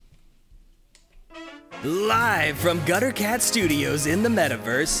Live from Gutter Cat Studios in the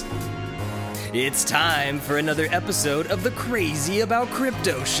Metaverse, it's time for another episode of the Crazy About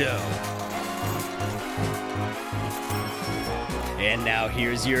Crypto Show. And now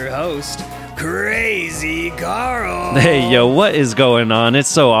here's your host, Crazy Carl. Hey, yo, what is going on? It's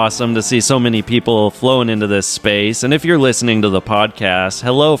so awesome to see so many people flowing into this space. And if you're listening to the podcast,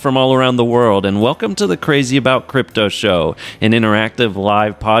 hello from all around the world, and welcome to the Crazy About Crypto Show, an interactive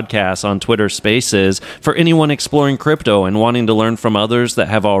live podcast on Twitter Spaces for anyone exploring crypto and wanting to learn from others that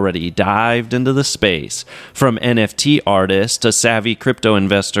have already dived into the space. From NFT artists to savvy crypto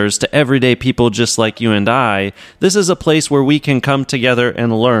investors to everyday people just like you and I, this is a place where we can come together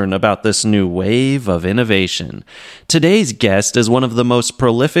and learn about this new wave of innovation. Today's guest is one of the most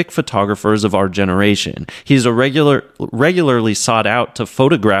prolific photographers of our generation. He's regularly sought out to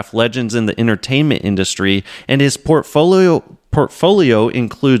photograph legends in the entertainment industry, and his portfolio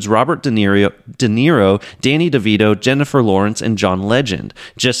includes Robert De Niro, Danny DeVito, Jennifer Lawrence, and John Legend,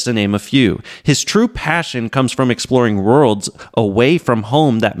 just to name a few. His true passion comes from exploring worlds away from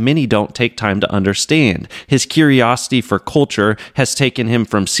home that many don't take time to understand. His curiosity for culture has taken him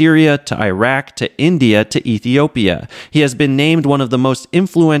from Syria to Iraq to India to Ethiopia. He has been named one of the most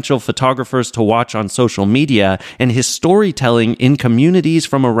influential photographers to watch on social media, and his storytelling in communities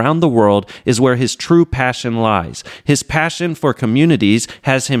from around the world is where his true passion lies. His passion for communities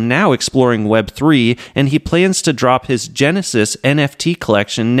has him now exploring Web3, and he plans to drop his Genesis NFT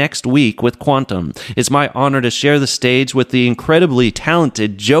collection next week with Quantum. It's my honor to share the stage with the incredibly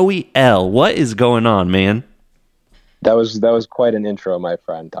talented Joey L. What is going on, man? That was quite an intro, my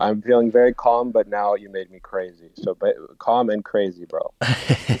friend. I'm feeling very calm, but now you made me crazy. So, but calm and crazy, bro.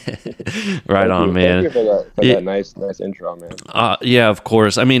 Right on, man. Thank you for that nice intro, man. Yeah, of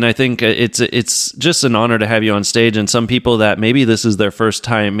course. I mean, I think it's just an honor to have you on stage. And some people that maybe this is their first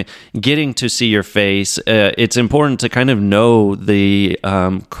time getting to see your face, it's important to kind of know the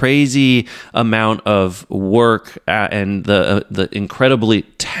crazy amount of work and the incredibly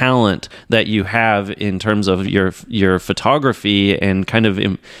talent that you have in terms of your photography and kind of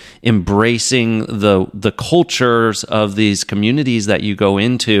embracing the cultures of these communities that you go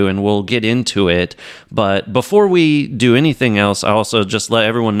into, and we'll get into it. But before we do anything else, I also just let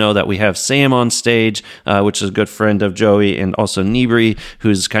everyone know that we have Sam on stage, which is a good friend of Joey, and also Nibri,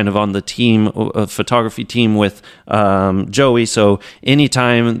 who's kind of on the team, photography team with Joey. So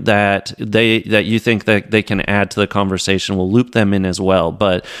anytime that you think that they can add to the conversation, we'll loop them in as well.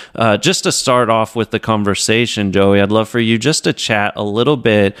 But just to start off with the conversation, Joey, I'd love for you just to chat a little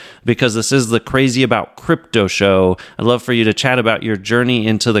bit, because this is the Crazy About Crypto Show. I'd love for you to chat about your journey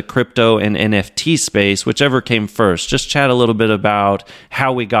into the crypto and NFT space, whichever came first. Just chat a little bit about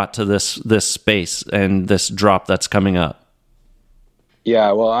how we got to this space and this drop that's coming up.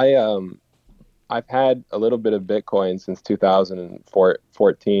 Yeah, well, I've had a little bit of Bitcoin since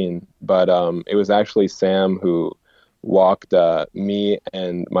 2014, but it was actually Sam who walked me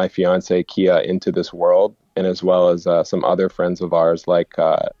and my fiance Kia into this world, and as well as some other friends of ours like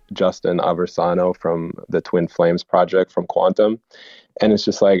Justin Aversano from the Twin Flames project from Quantum. And it's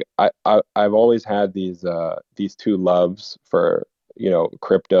just like I've always had these two loves for,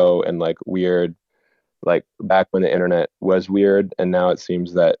 crypto and like weird, like back when the internet was weird, and now it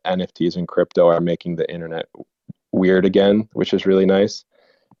seems that NFTs and crypto are making the internet weird again, which is really nice.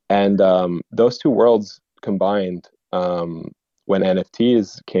 And those two worlds combined when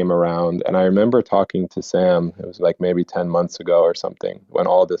NFTs came around. And I remember talking to Sam, it was like maybe 10 months ago or something, when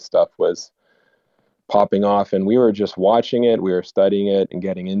all this stuff was popping off, and we were just watching it, we were studying it and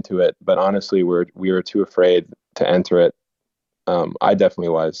getting into it. But honestly, we were too afraid to enter it. I definitely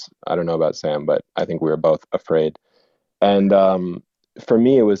was. I don't know about Sam, but I think we were both afraid. And for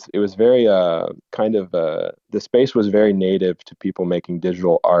me, it was very the space was very native to people making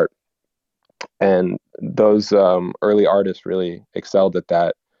digital art. And those early artists really excelled at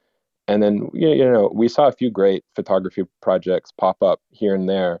that. And then, we saw a few great photography projects pop up here and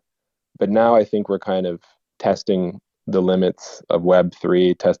there. But now I think we're kind of testing the limits of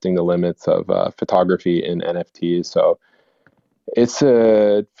Web3, testing the limits of photography in NFTs. So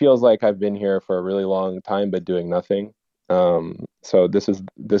it feels like I've been here for a really long time, but doing nothing. So this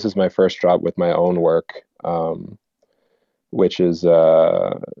is my first drop with my own work, which is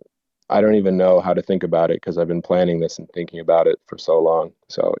I don't even know how to think about it, because I've been planning this and thinking about it for so long.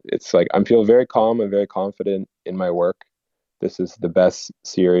 So it's like I feel very calm and very confident in my work. This is the best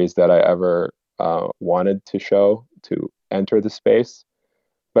series that I ever wanted to show, to enter the space.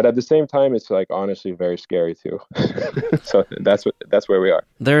 but at the same time, it's like honestly very scary too. So that's where we are.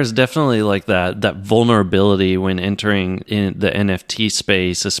 There's definitely like that vulnerability when entering in the NFT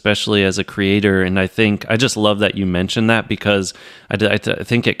space, especially as a creator. And I just love that you mentioned that, because I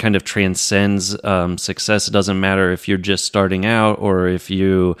think it kind of transcends success. It doesn't matter if you're just starting out or if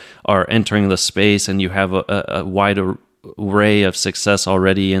you are entering the space and you have a wide array of success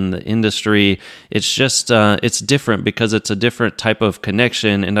already in the industry. It's just it's different because it's a different type of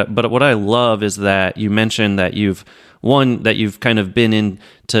connection. But what I love is that you mentioned that you've kind of been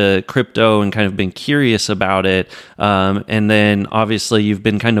into crypto and kind of been curious about it, and then obviously you've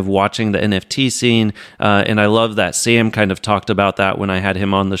been kind of watching the NFT scene, and I love that Sam kind of talked about that when I had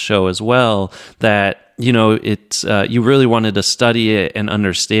him on the show as well, that it's you really wanted to study it and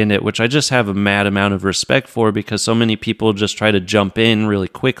understand it, which I just have a mad amount of respect for, because so many people just try to jump in really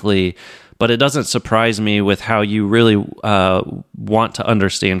quickly. But it doesn't surprise me with how you really want to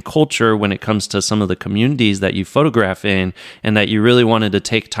understand culture when it comes to some of the communities that you photograph in, and that you really wanted to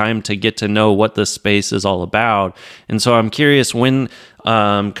take time to get to know what the space is all about. And so I'm curious when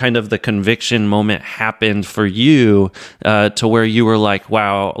kind of the conviction moment happened for you to where you were like,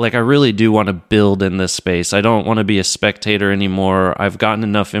 wow, like I really do want to build in this space. I don't want to be a spectator anymore. I've gotten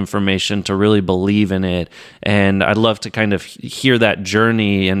enough information to really believe in it. And I'd love to kind of hear that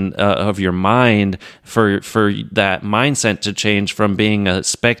journey and of your mind for that mindset to change from being a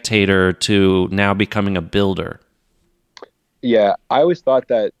spectator to now becoming a builder. Yeah, I always thought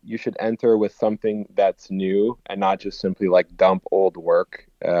that you should enter with something that's new and not just simply like dump old work.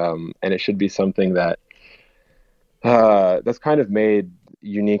 And it should be something that that's kind of made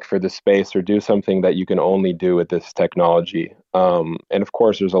unique for the space, or do something that you can only do with this technology. And of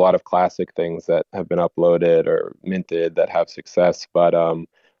course, there's a lot of classic things that have been uploaded or minted that have success, but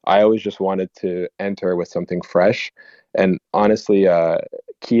I always just wanted to enter with something fresh. And honestly,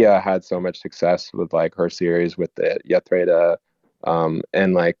 Kia had so much success with like her series with the Yatreda,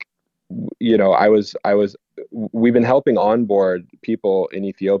 and like, we've been helping onboard people in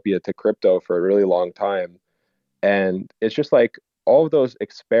Ethiopia to crypto for a really long time, and it's just like all of those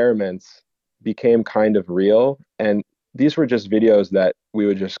experiments became kind of real, and these were just videos that we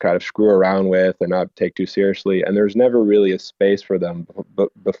would just kind of screw around with and not take too seriously, and there was never really a space for them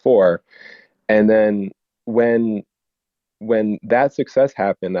before. And then when that success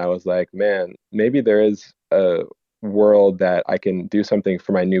happened, I was like, man, maybe there is a world that I can do something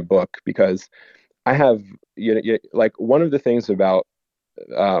for my new book, because I have, like one of the things about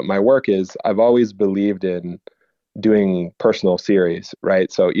my work is I've always believed in doing personal series,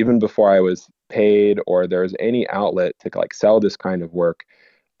 right? So even before I was paid or there was any outlet to like sell this kind of work,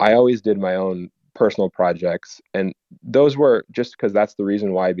 I always did my own personal projects. And those were just because that's the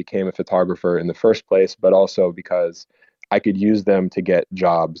reason why I became a photographer in the first place, but also because I could use them to get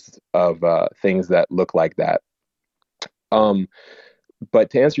jobs of things that look like that. But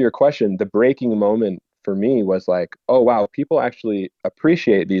to answer your question, the breaking moment for me was like, oh, wow, people actually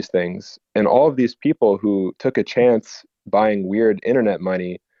appreciate these things. And all of these people who took a chance buying weird internet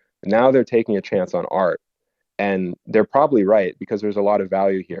money, now they're taking a chance on art. And they're probably right, because there's a lot of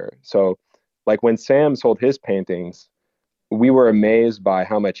value here. So like when Sam sold his paintings, we were amazed by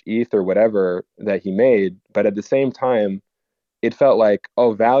how much ETH or whatever that he made. But at the same time, it felt like,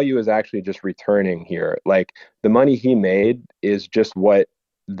 oh, value is actually just returning here. Like the money he made is just what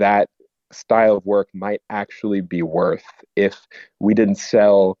that style of work might actually be worth if we didn't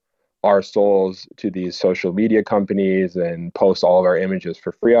sell our souls to these social media companies and post all of our images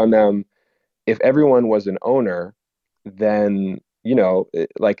for free on them. If everyone was an owner, then,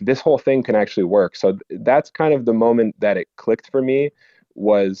 like this whole thing can actually work. So that's kind of the moment that it clicked for me.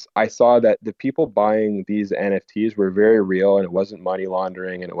 Was I saw that the people buying these NFTs were very real, and it wasn't money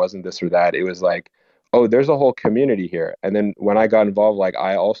laundering and it wasn't this or that. It was like, oh, there's a whole community here. And then when I got involved, like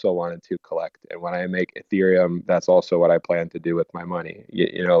I also wanted to collect. And when I make Ethereum, that's also what I plan to do with my money,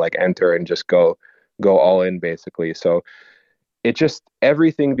 like enter and just go all in basically. So it just,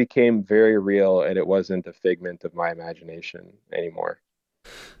 everything became very real, and it wasn't a figment of my imagination anymore.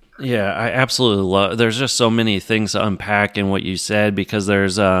 Yeah, I absolutely love. There's just so many things to unpack in what you said, because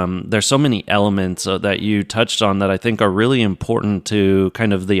there's so many elements that you touched on that I think are really important to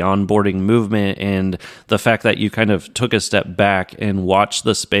kind of the onboarding movement, and the fact that you kind of took a step back and watched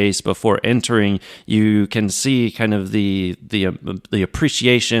the space before entering. You can see kind of the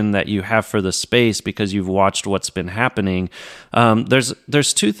appreciation that you have for the space because you've watched what's been happening.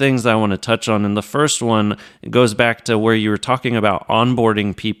 There's two things that I want to touch on, and the first one goes back to where you were talking about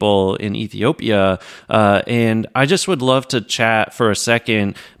onboarding people people in Ethiopia. And I just would love to chat for a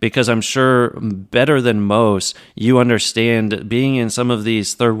second, because I'm sure better than most, you understand being in some of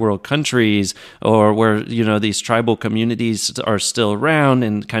these third world countries, or where, these tribal communities are still around,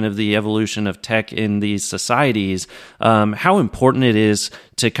 and kind of the evolution of tech in these societies, how important it is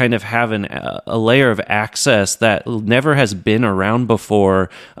to kind of have a layer of access that never has been around before,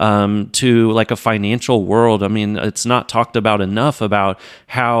 to like a financial world. I mean, it's not talked about enough about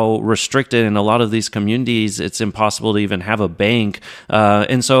how restricted in a lot of these communities it's impossible to even have a bank.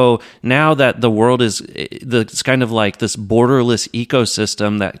 And so now that the world is it's kind of like this borderless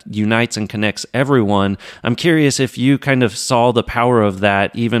ecosystem that unites and connects everyone, I'm curious if you kind of saw the power of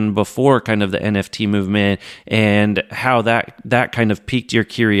that even before kind of the NFT movement, and how that kind of piqued your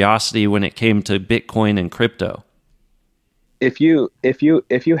curiosity when it came to Bitcoin and crypto. If you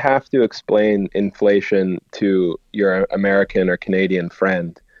have to explain inflation to your American or Canadian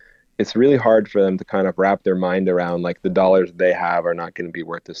friend, it's really hard for them to kind of wrap their mind around, like, the dollars they have are not going to be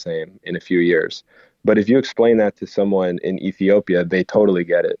worth the same in a few years. But if you explain that to someone in Ethiopia, they totally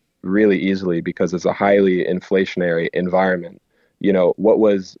get it really easily, because it's a highly inflationary environment.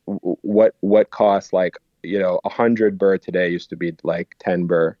 What costs, like, 100 birr today used to be like 10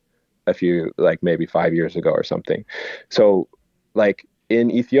 birr a few, like, maybe 5 years ago or something. So, like, in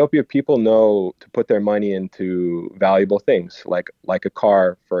Ethiopia, people know to put their money into valuable things, like a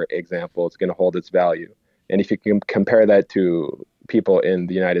car, for example. It's going to hold its value. And if you can compare that to people in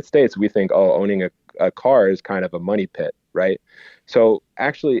the United States, we think, oh, owning a car is kind of a money pit, right? So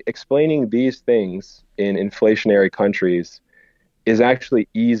actually explaining these things in inflationary countries is actually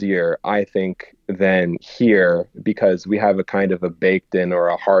easier, I think, than here, because we have a kind of a baked in or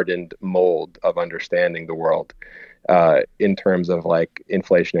a hardened mold of understanding the world in terms of like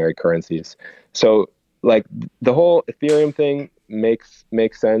inflationary currencies. So like the whole Ethereum thing makes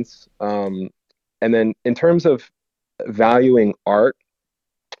sense. And then in terms of valuing art,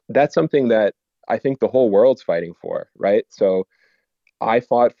 that's something that I think the whole world's fighting for, right? So I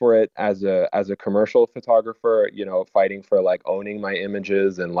fought for it as a commercial photographer, fighting for like owning my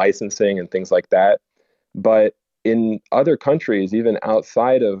images and licensing and things like that. But in other countries, even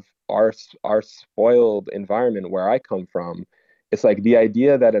outside of our spoiled environment where I come from, it's like the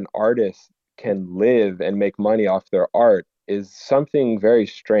idea that an artist can live and make money off their art is something very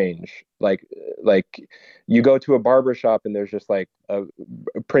strange. Like you go to a barber shop and there's just like a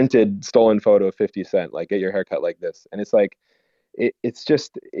printed stolen photo of 50 Cent, like, get your haircut like this. And it's like,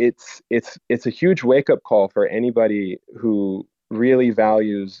 it's a huge wake up call for anybody who really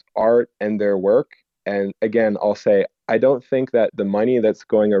values art and their work. And again, I'll say, I don't think that the money that's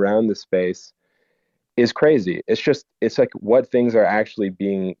going around the space is crazy. It's like what things are actually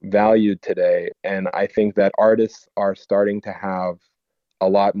being valued today. And I think that artists are starting to have a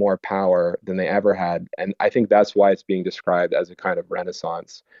lot more power than they ever had. And I think that's why it's being described as a kind of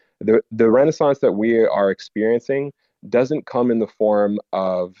renaissance. The renaissance that we are experiencing doesn't come in the form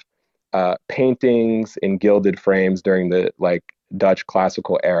of paintings in gilded frames during the like Dutch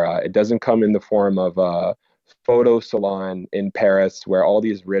classical era. It doesn't come in the form of a photo salon in Paris where all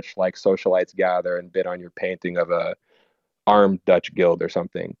these rich like socialites gather and bid on your painting of a armed Dutch guild or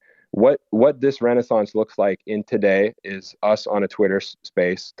something. What this renaissance looks like in today is us on a Twitter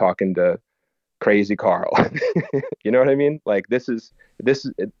space talking to Crazy Carl. You know what I mean? Like this is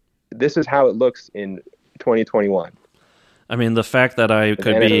how it looks in 2021. I mean, the fact that I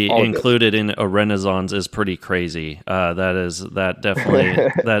could be included in a renaissance is pretty crazy.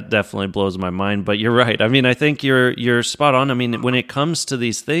 That definitely blows my mind. But you're right. I mean, I think you're spot on. I mean, when it comes to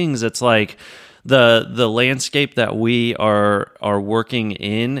these things, it's like the landscape that we are working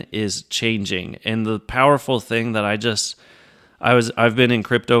in is changing. And the powerful thing that I've been in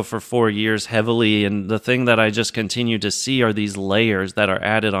crypto for 4 years heavily, and the thing that I just continue to see are these layers that are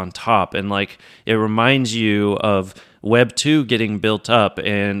added on top. And like, it reminds you of Web 2 getting built up,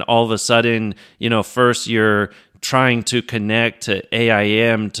 and all of a sudden, first you're trying to connect to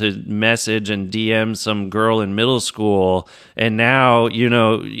AIM to message and DM some girl in middle school, and now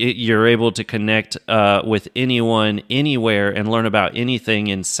you're able to connect with anyone anywhere and learn about anything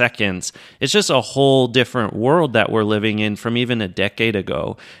in seconds. It's just a whole different world that we're living in from even a decade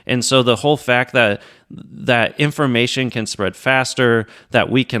ago. And so the whole fact that information can spread faster, that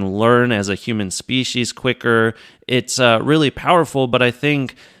we can learn as a human species quicker, it's really powerful. But I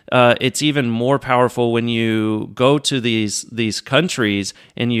think it's even more powerful when you go to these countries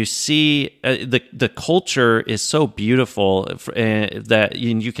and you see the culture is so beautiful that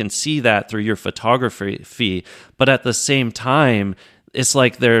you can see that through your photography. But at the same time, it's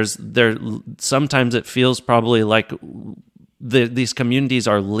like there sometimes it feels probably like these communities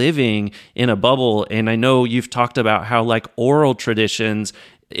are living in a bubble. And I know you've talked about how like oral traditions,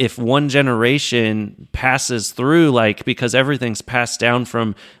 if one generation passes through, like, because everything's passed down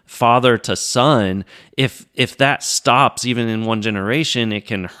from father to son, if that stops even in one generation, it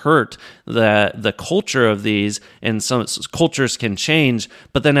can hurt the culture of these, and some cultures can change.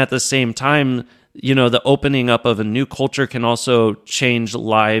 But then at the same time, you know, the opening up of a new culture can also change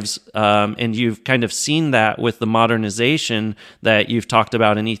lives. And you've kind of seen that with the modernization that you've talked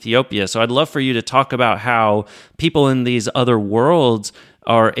about in Ethiopia. So I'd love for you to talk about how people in these other worlds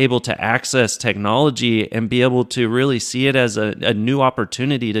are able to access technology and be able to really see it as a new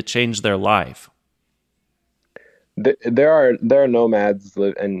opportunity to change their life. There are nomads,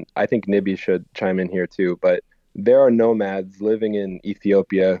 and I think Nibby should chime in here too, but there are nomads living in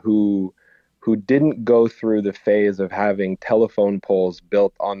Ethiopia who didn't go through the phase of having telephone poles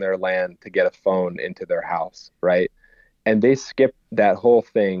built on their land to get a phone into their house, right? And they skipped that whole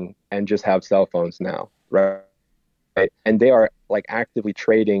thing and just have cell phones now, right? And they are like actively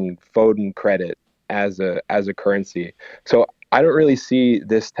trading phone credit as a currency. So I don't really see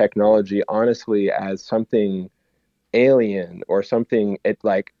this technology honestly as something alien or something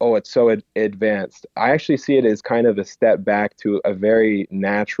it's so advanced. I actually see it as kind of a step back to a very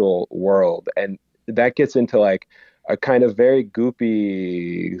natural world, and that gets into like a kind of very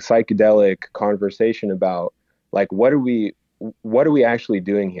goopy psychedelic conversation about like what are we actually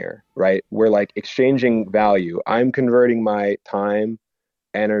doing here, right? We're like exchanging value. I'm converting my time,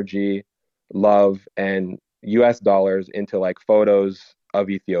 energy, love, and US dollars into like photos of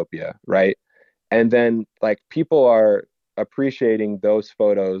Ethiopia, right? And then like people are appreciating those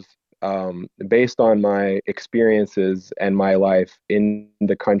photos based on my experiences and my life in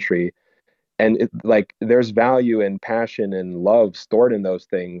the country. And like there's value and passion and love stored in those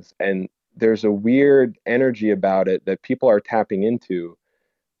things. And there's a weird energy about it that people are tapping into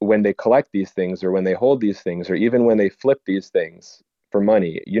when they collect these things or when they hold these things or even when they flip these things for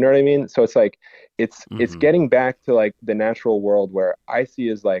money. You know what I mean? So it's like it's getting back to like the natural world where I see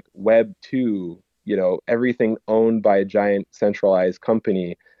as like Web 2, you know, everything owned by a giant centralized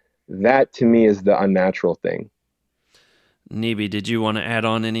company. That to me is the unnatural thing. Nibi, did you want to add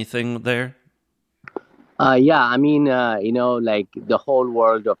on anything there? Yeah, I mean, you know, like the whole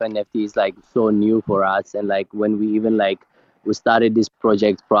world of NFT is like so new for us. And like when we even we started this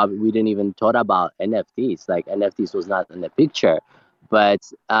project, probably we didn't even thought about NFTs. Like NFTs was not in the picture, but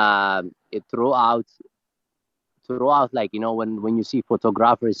it throughout like, you know, when you see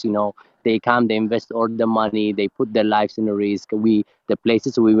photographers, you know, they come, they invest all the money, they put their lives in a risk. The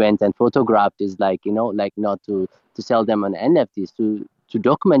places we went and photographed is like, you know, like not to sell them on NFTs, to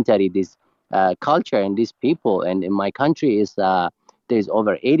documentary this culture and these people. And in my country is there's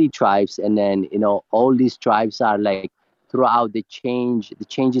over 80 tribes, and then, you know, all these tribes are like throughout the change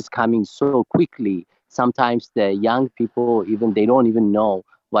is coming so quickly. Sometimes the young people, even they don't even know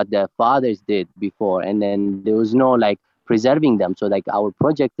what their fathers did before, and then there was no like preserving them. So like our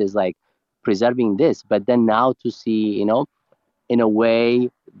project is like preserving this, but then now to see, you know, in a way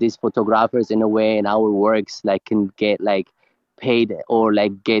these photographers in a way and our works like can get like paid or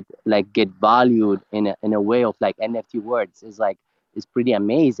like get valued in a way of like NFT words is like it's pretty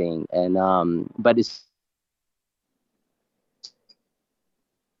amazing. And but it's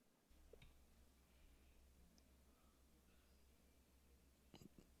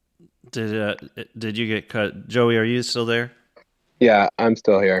Did you get cut? Joey, are you still there? Yeah, I'm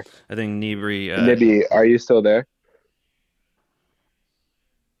still here. I think Nibby, are you still there?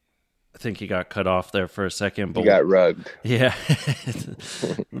 I think he got cut off there for a second. But he got rugged. Yeah,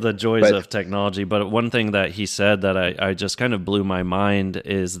 the joys of technology. But one thing that he said that I just kind of blew my mind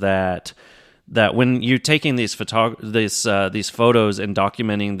is that when you're taking these photos and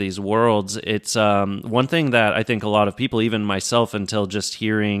documenting these worlds, it's one thing that I think a lot of people, even myself, until just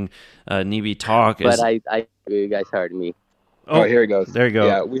hearing Nibi talk. But you guys heard me. Oh, here it goes. There you go.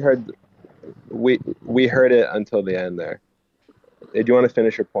 Yeah, we heard it until the end there. Do you want to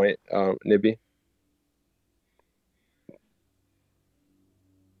finish your point, Nibby?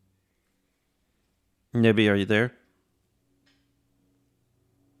 Nibby, are you there?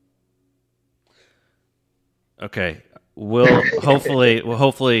 Okay. We'll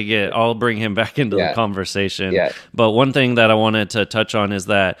hopefully get. I'll bring him back into the conversation. Yeah. But one thing that I wanted to touch on is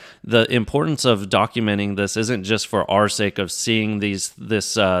that the importance of documenting this isn't just for our sake of seeing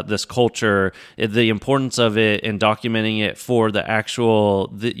this culture. The importance of it and documenting it for the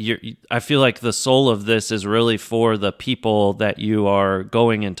actual. I feel like the soul of this is really for the people that you are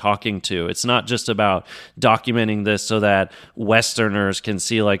going and talking to. It's not just about documenting this so that Westerners can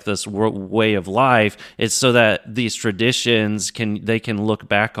see like this way of life. It's so that these traditions traditions they can look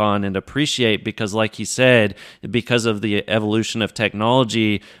back on and appreciate, because like he said, because of the evolution of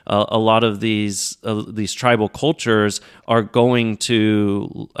technology, a lot of these tribal cultures are going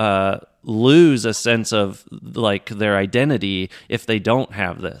to lose a sense of like their identity if they don't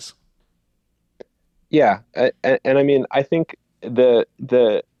have this. Yeah, and I mean, I think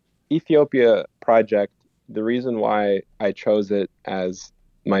the Ethiopia project, the reason why I chose it as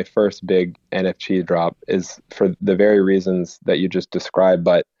my first big NFT drop is for the very reasons that you just described,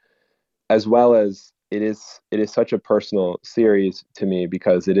 but as well as it is such a personal series to me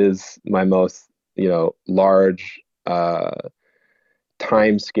because it is my most, large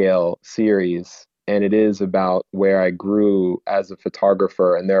time scale series, and it is about where I grew as a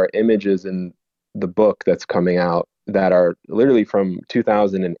photographer, and there are images in the book that's coming out that are literally from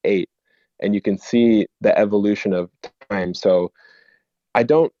 2008, and you can see the evolution of time. So I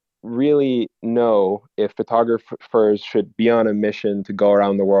don't really know if photographers should be on a mission to go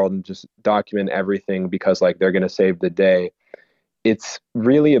around the world and just document everything because like they're going to save the day. It's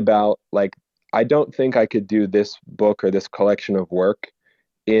really about like, I don't think I could do this book or this collection of work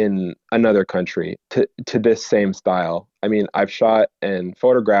in another country to this same style. I mean, I've shot and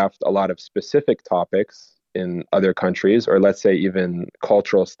photographed a lot of specific topics in other countries, or let's say even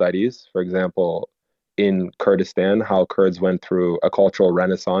cultural studies. For example, in Kurdistan, how Kurds went through a cultural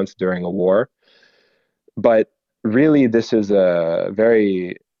renaissance during a war. But really, this is a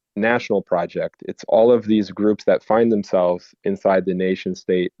very national project. It's all of these groups that find themselves inside the nation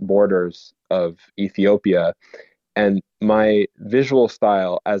state borders of Ethiopia. And my visual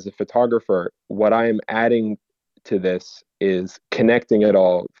style as a photographer, what I am adding to this is connecting it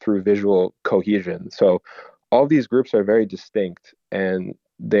all through visual cohesion. So all these groups are very distinct and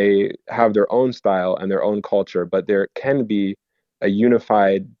they have their own style and their own culture, but there can be a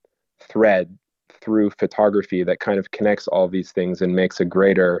unified thread through photography that kind of connects all these things and makes a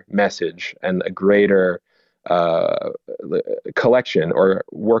greater message and a greater collection or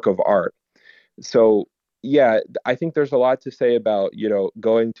work of art. So yeah, I think there's a lot to say about,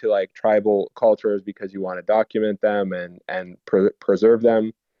 going to like tribal cultures because you want to document them and preserve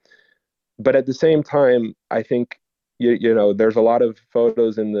them. But at the same time, I think, there's a lot of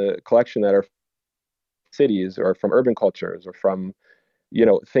photos in the collection that are cities or from urban cultures or from,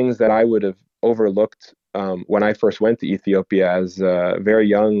 things that I would have overlooked when I first went to Ethiopia as a very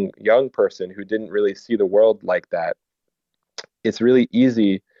young person who didn't really see the world like that. It's really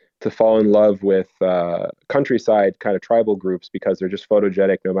easy to fall in love with countryside kind of tribal groups because they're just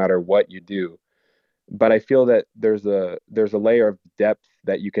photogenic no matter what you do. But I feel that there's a layer of depth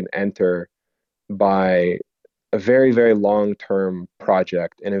that you can enter by a very, very long-term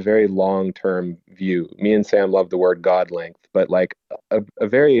project and a very long-term view. Me and Sam love the word God length, but like a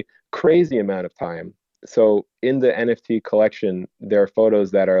very crazy amount of time. So in the NFT collection, there are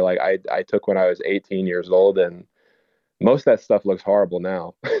photos that are like I took when I was 18 years old, and most of that stuff looks horrible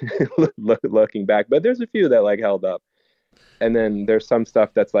now looking back, but there's a few that like held up. And then there's some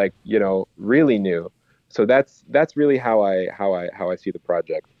stuff that's like, really new. So that's really how I see the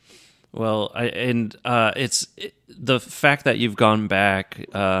project. Well, it's the fact that you've gone back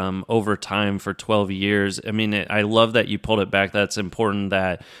over time for 12 years. I mean, I love that you pulled it back. That's important,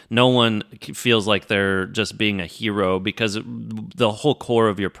 that no one feels like they're just being a hero, because the whole core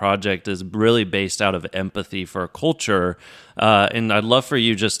of your project is really based out of empathy for a culture. And I'd love for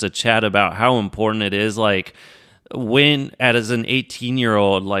you just to chat about how important it is, like, when as an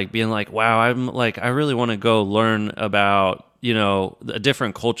 18-year-old, like being like, wow, I really want to go learn about, a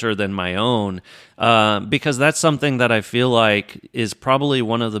different culture than my own, because that's something that I feel like is probably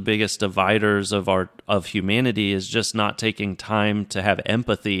one of the biggest dividers of humanity, is just not taking time to have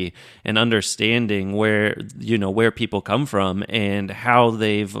empathy and understanding where people come from and how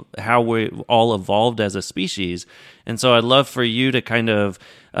we all evolved as a species. And so I'd love for you to kind of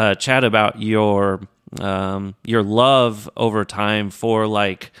chat about your love over time for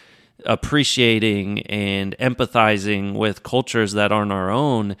like appreciating and empathizing with cultures that aren't our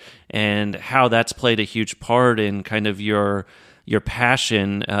own, and how that's played a huge part in kind of your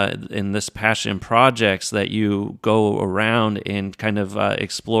passion in this passion projects that you go around and kind of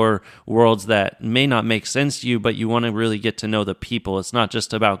explore worlds that may not make sense to you, but you want to really get to know the people. It's not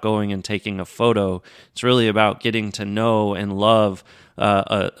just about going and taking a photo. It's really about getting to know and love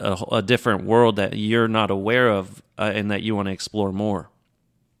a different world that you're not aware of and that you want to explore more.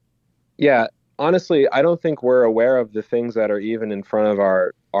 Yeah, honestly, I don't think we're aware of the things that are even in front of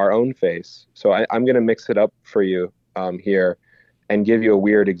our own face. So I'm going to mix it up for you here and give you a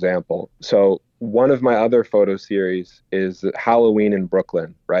weird example. So one of my other photo series is Halloween in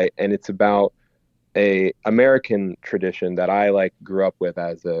Brooklyn, right? And it's about a American tradition that I like grew up with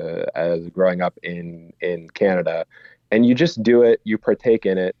as growing up in Canada, and you just do it, you partake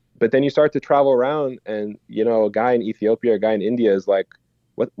in it, but then you start to travel around, and a guy in Ethiopia, a guy in India is like,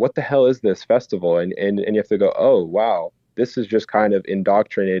 what the hell is this festival? And you have to go, oh wow, this is just kind of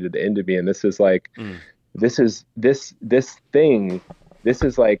indoctrinated into me, and this is like, this thing, this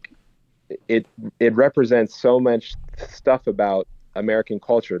is like, it represents so much stuff about American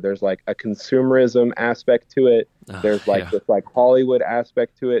culture. There's like a consumerism aspect to it. There's like this like Hollywood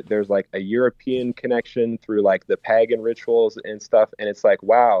aspect to it. There's like a European connection through like the pagan rituals and stuff. And it's like,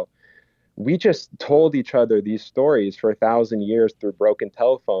 wow, we just told each other these stories for 1,000 years through broken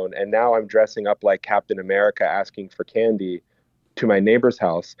telephone. And now I'm dressing up like Captain America asking for candy to my neighbor's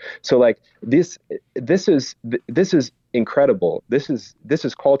house. So like this is incredible. This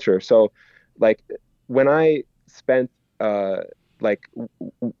is culture. So like when I spent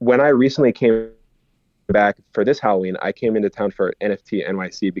when I recently came back for this Halloween, I came into town for NFT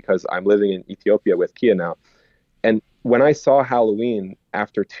NYC because I'm living in Ethiopia with Kia now. And when I saw Halloween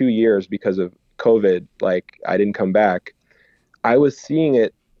after 2 years because of COVID, like I didn't come back, I was seeing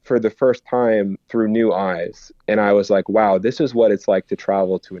it for the first time through new eyes. And I was like, wow, this is what it's like to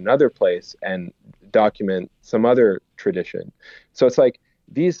travel to another place and document some other tradition. So it's like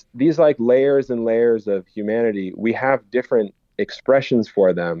these like layers and layers of humanity, we have different expressions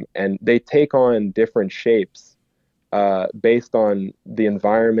for them, and they take on different shapes based on the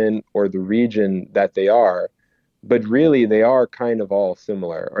environment or the region that they are. But really, they are kind of all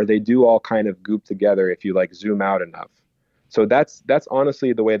similar, or they do all kind of goop together if you like zoom out enough. So that's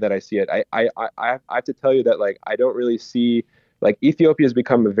honestly the way that I see it. I have to tell you that like I don't really see, like, Ethiopia has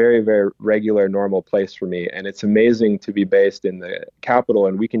become a very, very regular, normal place for me, and it's amazing to be based in the capital,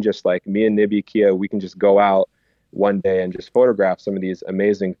 and we can just, like, me and Nibi Kia, we can just go out one day and just photograph some of these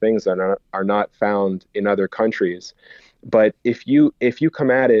amazing things that are not found in other countries. But if you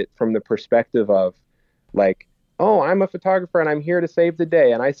come at it from the perspective of like, oh, I'm a photographer and I'm here to save the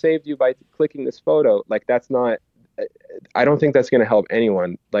day, and I saved you by clicking this photo, like that's not, I don't think that's going to help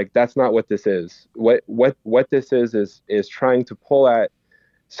anyone. Like that's not what this is. What this is trying to pull at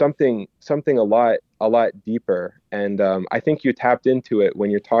something a lot deeper. And I think you tapped into it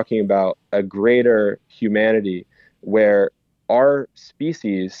when you're talking about a greater humanity, where our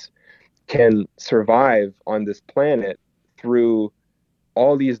species can survive on this planet through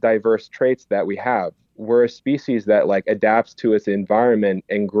all these diverse traits that we have. We're a species that like adapts to its environment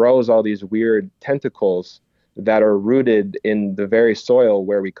and grows all these weird tentacles that are rooted in the very soil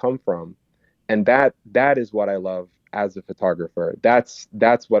where we come from. And that is what I love as a photographer. That's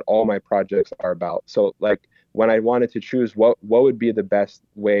what all my projects are about. So like when I wanted to choose what would be the best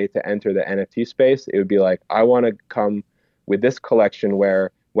way to enter the NFT space, it would be like, I want to come with this collection where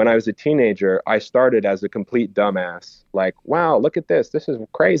when I was a teenager, I started as a complete dumbass, like, wow, look at this is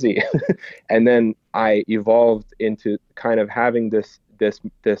crazy. And then I evolved into kind of having this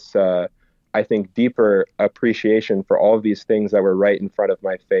I think deeper appreciation for all of these things that were right in front of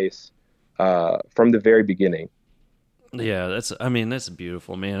my face from the very beginning. Yeah, that's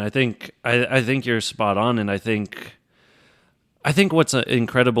beautiful, man. I think you're spot on, and I think what's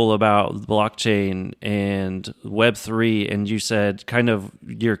incredible about blockchain and Web3, and you said kind of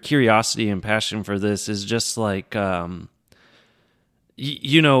your curiosity and passion for this is just like,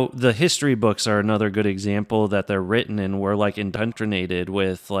 the history books are another good example that they're written and we're like indoctrinated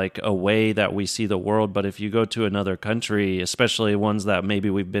with like a way that we see the world. But if you go to another country, especially ones that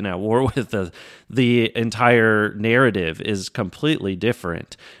maybe we've been at war with, the entire narrative is completely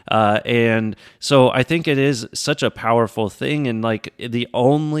different. And so I think it is such a powerful thing. And like the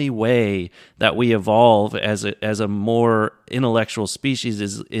only way that we evolve as a more intellectual species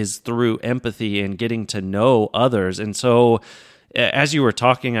is through empathy and getting to know others. And so as you were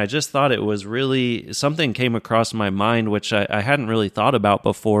talking, I just thought it was really, something came across my mind, which I hadn't really thought about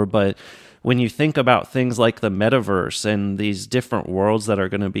before. But when you think about things like the metaverse and these different worlds that are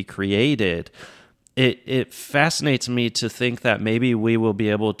going to be created, it fascinates me to think that maybe we will be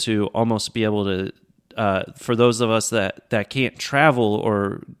able to for those of us that can't travel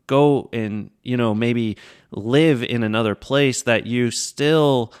or go and, maybe live in another place, that you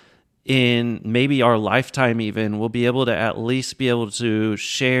still, in maybe our lifetime even, we'll be able to at least be able to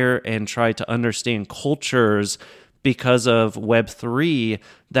share and try to understand cultures because of Web3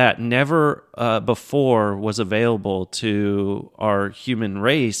 that never before was available to our human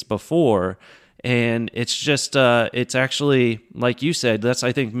race before. And it's just, it's actually, like you said, that's,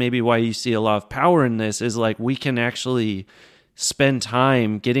 I think, maybe why you see a lot of power in this, is like we can actually spend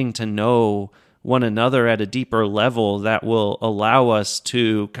time getting to know one another at a deeper level that will allow us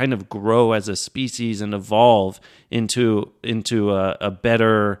to kind of grow as a species and evolve into a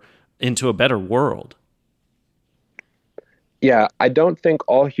better world. Yeah, I don't think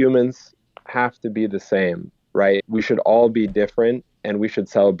all humans have to be the same, right? We should all be different, and we should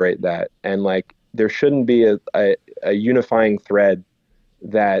celebrate that. And like, there shouldn't be a unifying thread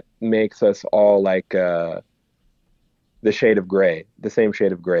that makes us all like the shade of gray, the same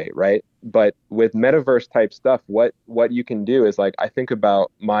shade of gray, right? But with metaverse type stuff, what you can do is, like, I think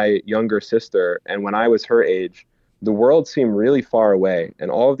about my younger sister, and when I was her age, the world seemed really far away, and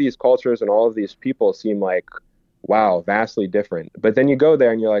all of these cultures and all of these people seem like, wow, vastly different. But then you go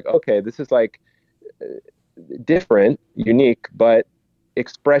there and you're like, okay, this is like different, unique, but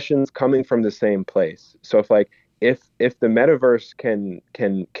expressions coming from the same place. So if the metaverse can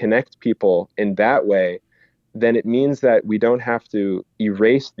connect people in that way, then it means that we don't have to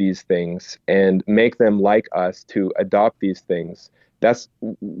erase these things and make them like us to adopt these things. That's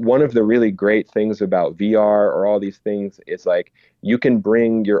one of the really great things about VR or all these things. It's like you can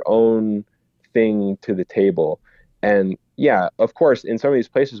bring your own thing to the table. And yeah, of course, in some of these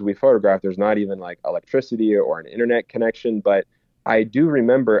places we photograph, there's not even like electricity or an internet connection. But I do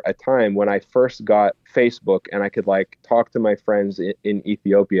remember a time when I first got Facebook and I could like talk to my friends in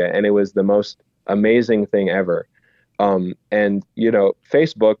Ethiopia, and it was the most amazing thing ever. And you know,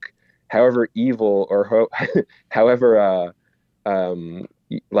 Facebook, however evil or however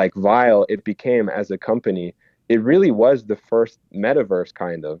like vile it became as a company, it really was the first metaverse,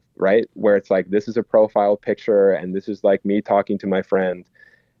 kind of, right? Where it's like, this is a profile picture and this is like me talking to my friend.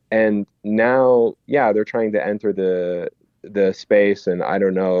 And now, yeah, they're trying to enter the space, and I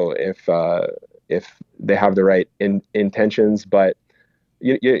don't know if they have the right intentions, but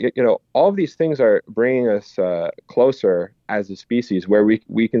you know, all of these things are bringing us closer as a species, where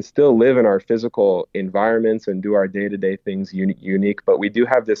we can still live in our physical environments and do our day-to-day things unique, but we do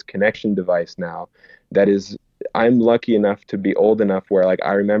have this connection device now that is, I'm lucky enough to be old enough where like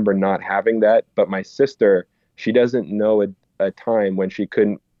I remember not having that, but my sister, she doesn't know a time when she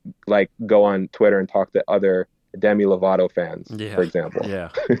couldn't like go on Twitter and talk to other Demi Lovato fans, for example. Yeah.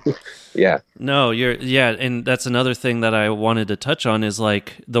 Yeah. No, and that's another thing that I wanted to touch on is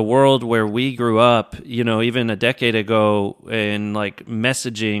like the world where we grew up, you know, even a decade ago in like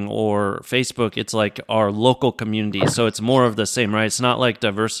messaging or Facebook, it's like our local community. So it's more of the same, right? It's not like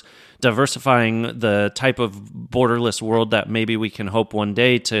diversifying the type of borderless world that maybe we can hope one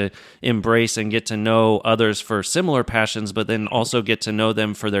day to embrace and get to know others for similar passions, but then also get to know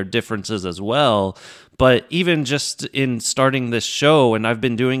them for their differences as well. But even just in starting this show, and I've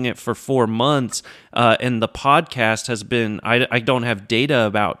been doing it for 4 months, and the podcast has been, I don't have data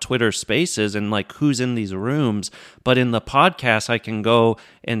about Twitter Spaces and like who's in these rooms, but in the podcast, I can go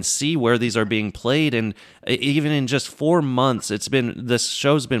and see where these are being played. And even in just 4 months, this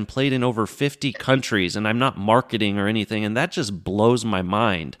show's been played in over 50 countries, and I'm not marketing or anything. And that just blows my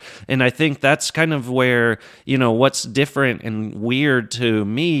mind. And I think that's kind of where, you know, what's different and weird to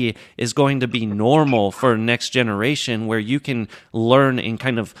me is going to be normal for next generation, where you can learn and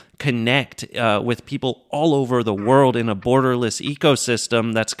kind of connect with people all over the world in a borderless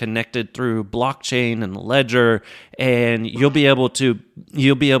ecosystem that's connected through blockchain and ledger, and you'll be able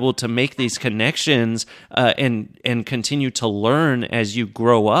to make these connections and continue to learn as you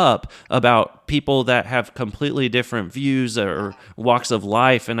grow up about people that have completely different views or walks of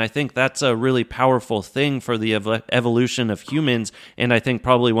life. And I think that's a really powerful thing for the evolution of humans, and I think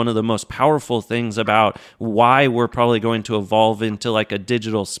probably one of the most powerful things about why we're probably going to evolve into like a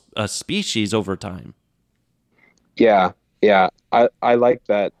digital species over time. Yeah, I like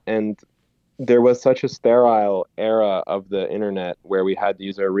that. And there was such a sterile era of the internet where we had to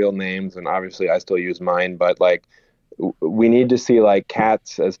use our real names, and obviously I still use mine, but like we need to see like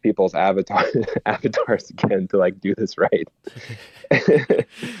cats as people's avatars again to like do this right.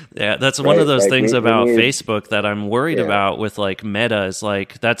 Yeah, that's one of those things about Facebook that I'm worried about with like Meta is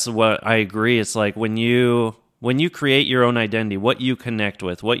like, that's what I agree. It's like when you create your own identity, what you connect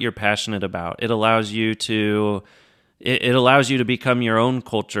with, what you're passionate about, it allows you to become your own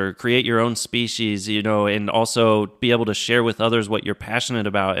culture, create your own species, you know, and also be able to share with others what you're passionate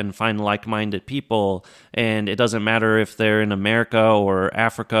about and find like-minded people. And it doesn't matter if they're in America or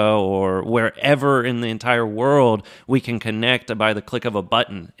Africa or wherever in the entire world, we can connect by the click of a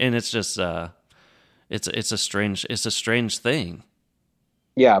button. And it's just, it's a strange thing.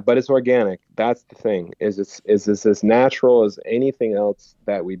 Yeah, but it's organic. That's the thing. Is it's as natural as anything else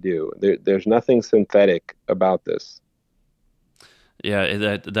that we do. There's nothing synthetic about this.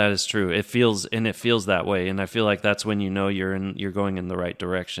 Yeah, that is true. It feels that way, and I feel like that's when you know you're going in the right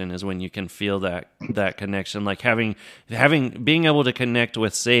direction, is when you can feel that connection, like having being able to connect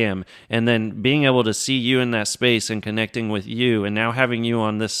with Sam, and then being able to see you in that space and connecting with you, and now having you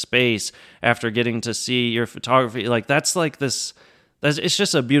on this space after getting to see your photography. Like that's like this. It's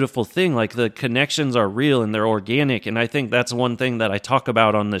just a beautiful thing. Like the connections are real and they're organic, and I think that's one thing that I talk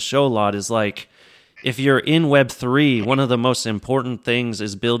about on the show a lot, is like, if you're in Web3, one of the most important things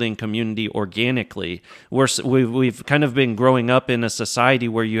is building community organically. We've kind of been growing up in a society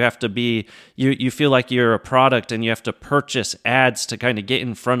where you have to be, you feel like you're a product and you have to purchase ads to kind of get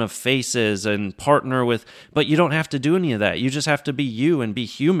in front of faces and partner with, but you don't have to do any of that. You just have to be you and be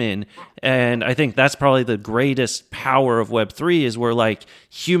human. And I think that's probably the greatest power of Web3, is we're like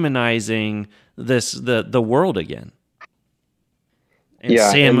humanizing the world again. And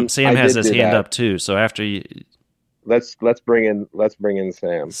yeah, Sam has his hand up too. So after you, let's bring in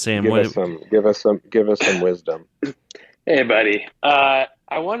Sam. Sam, give us some wisdom. Hey, buddy. I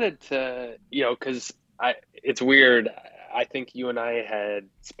wanted to, because it's weird. I think you and I had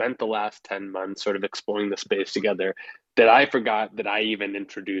spent the last 10 months sort of exploring the space together, that I forgot that I even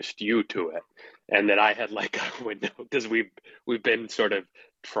introduced you to it, and that I had like a window, because we've been sort of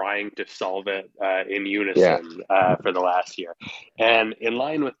trying to solve it in unison for the last year. And in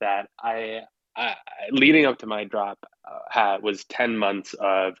line with that, I leading up to my drop was 10 months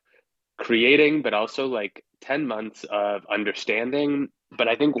of creating, but also like 10 months of understanding. But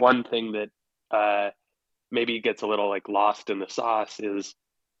I think one thing that maybe gets a little like lost in the sauce is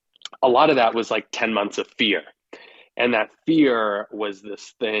a lot of that was like 10 months of fear. And that fear was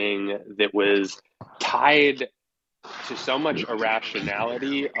this thing that was tied to so much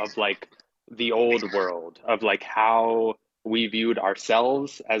irrationality of like the old world, of like how we viewed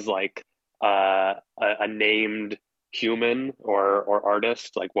ourselves as like a named human or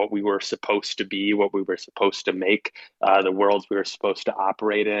artist, like what we were supposed to be, what we were supposed to make, the worlds we were supposed to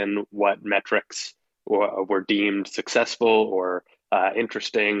operate in, what metrics were deemed successful or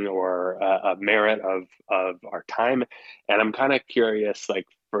interesting or a merit of our time. And I'm kind of curious, like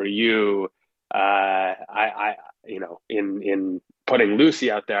for you, I in putting Lucy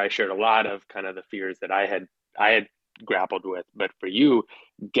out there, I shared a lot of kind of the fears that I had grappled with. But for you,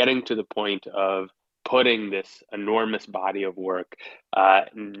 getting to the point of putting this enormous body of work,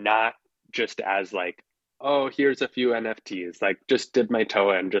 not just as like, oh, here's a few NFTs, like just did my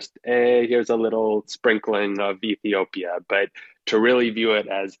toe in, just here's a little sprinkling of Ethiopia, but to really view it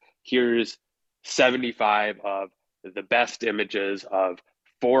as here's 75 of the best images of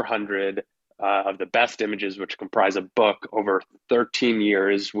 400 of the best images, which comprise a book over 13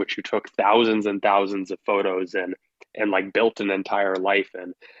 years, which you took thousands and thousands of photos and like built an entire life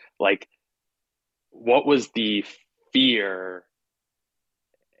in. Like, what was the fear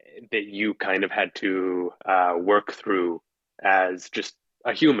that you kind of had to work through as just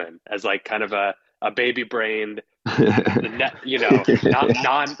a human, as like kind of a baby brained, non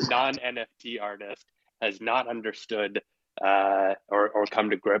NFT artist, has not understood or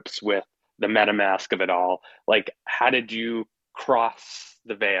come to grips with the MetaMask of it all? Like, how did you cross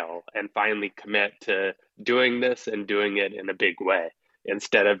the veil and finally commit to doing this and doing it in a big way,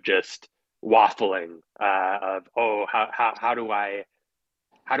 instead of just waffling of, oh, how do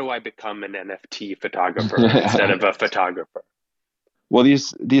I become an NFT photographer instead of a photographer? Well,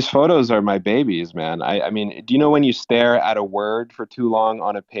 these photos are my babies, man. I mean, do you know when you stare at a word for too long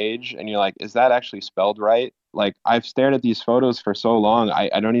on a page and you're like, is that actually spelled right? Like, I've stared at these photos for so long,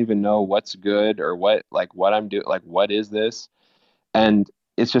 I don't even know what's good or what I'm doing, like, what is this? And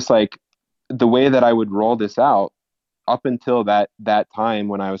it's just like the way that I would roll this out up until that time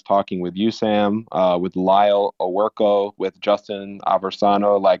when I was talking with you, Sam, with Lyle Owerko, with Justin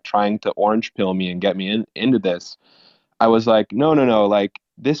Aversano, like trying to orange pill me and get me into this. I was like, no, like,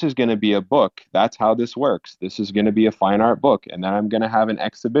 this is going to be a book. That's how this works. This is going to be a fine art book. And then I'm going to have an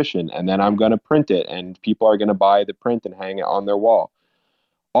exhibition, and then I'm going to print it, and people are going to buy the print and hang it on their wall.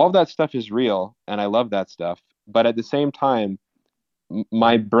 All of that stuff is real, and I love that stuff. But at the same time,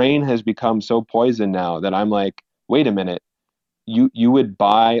 my brain has become so poisoned now that I'm like, wait a minute, you would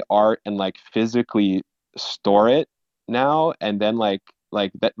buy art and like physically store it now, and then like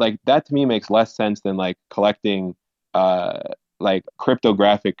that to me makes less sense than like collecting like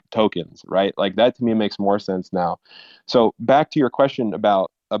cryptographic tokens, right? Like, that to me makes more sense now. So back to your question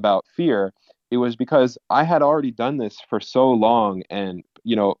about fear, it was because I had already done this for so long, and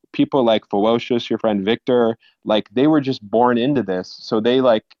people like Ferocious, your friend Victor, like, they were just born into this, so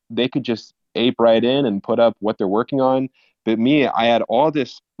they could just ape right in and put up what they're working on. But me, I had all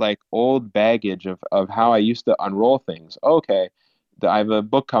this like old baggage of how I used to unroll things. Okay, I have a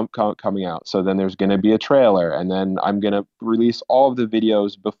book coming out. So then there's going to be a trailer, and then I'm going to release all of the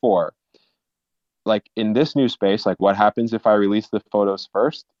videos before. Like in this new space, like what happens if I release the photos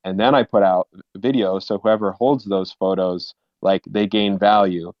first and then I put out videos? So whoever holds those photos, like they gain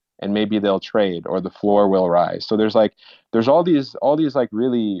value and maybe they'll trade or the floor will rise. So there's all these like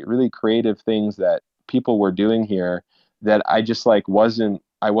really, really creative things that people were doing here that I just like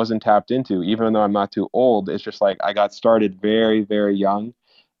I wasn't tapped into, even though I'm not too old. It's just like I got started very, very young,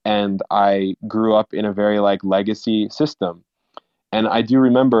 and I grew up in a very like legacy system. And I do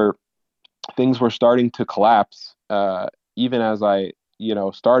remember things were starting to collapse, even as I,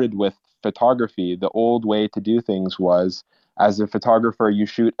 started with photography. The old way to do things was, as a photographer, you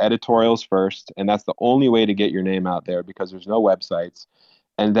shoot editorials first, and that's the only way to get your name out there because there's no websites.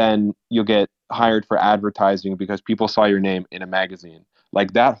 And then you'll get hired for advertising because people saw your name in a magazine.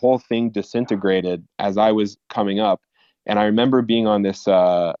 Like that whole thing disintegrated as I was coming up. And I remember being on this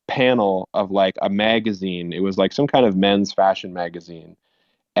panel of like a magazine. It was like some kind of men's fashion magazine.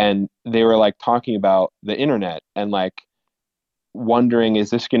 And they were like talking about the internet and like wondering, is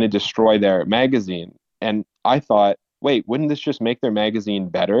this going to destroy their magazine? And I thought, wait, wouldn't this just make their magazine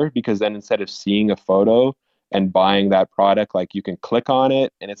better? Because then instead of seeing a photo and buying that product, like you can click on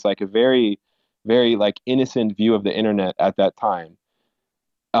it. And it's like a very, very like innocent view of the internet at that time.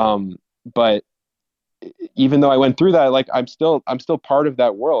 But even though I went through that, like I'm still part of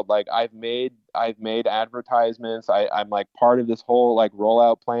that world. Like I've made advertisements. I'm like part of this whole like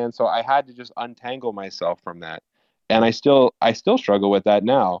rollout plan. So I had to just untangle myself from that. And I still struggle with that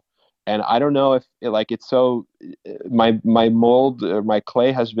now. And I don't know if it's so my mold or my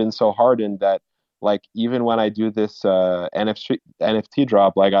clay has been so hardened that like even when I do this NFT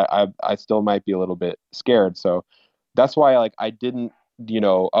drop, like I still might be a little bit scared. So that's why like I didn't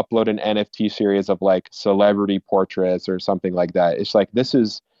upload an NFT series of like celebrity portraits or something like that. It's like this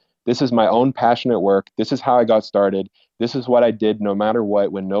is my own passionate work. This is how I got started. This is what I did no matter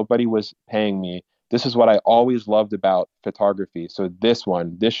what when nobody was paying me. This is what I always loved about photography. So this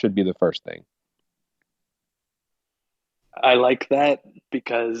should be the first thing. I like that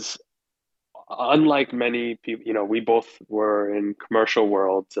because unlike many people, we both were in commercial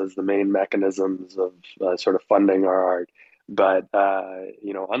worlds as the main mechanisms of sort of funding our art. But,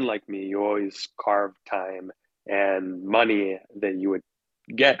 unlike me, you always carved time and money that you would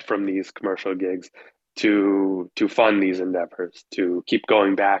get from these commercial gigs to fund these endeavors, to keep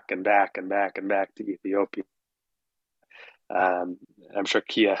going back and back and back and back to Ethiopia. I'm sure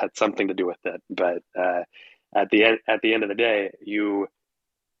Kia had something to do with it, but at the end of the day, you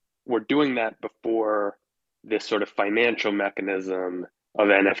were doing that before this sort of financial mechanism of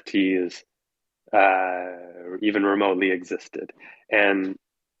NFTs even remotely existed. And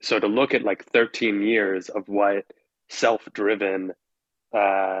so to look at like 13 years of what self-driven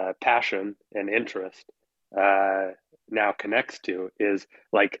passion and interest now connects to is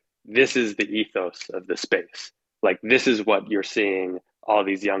like, this is the ethos of the space. Like, this is what you're seeing all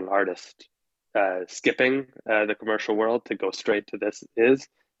these young artists skipping the commercial world to go straight to this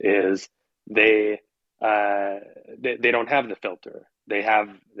is they don't have the filter.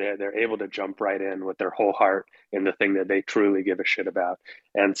 They're able to jump right in with their whole heart in the thing that they truly give a shit about.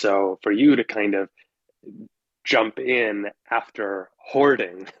 And so for you to kind of jump in after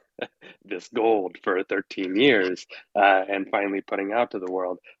hoarding this gold for 13 years and finally putting out to the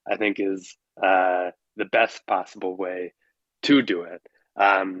world, I think is the best possible way to do it.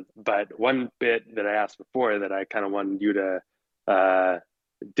 But one bit that I asked before that I kind of wanted you to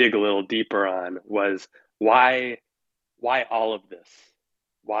dig a little deeper on was why all of this?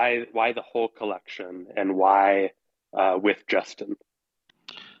 Why the whole collection, and why with Justin?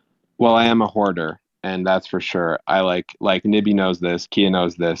 Well, I am a hoarder, and that's for sure. I like Nibby knows this, Kia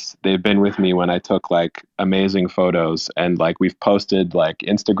knows this. They've been with me when I took like amazing photos, and like we've posted like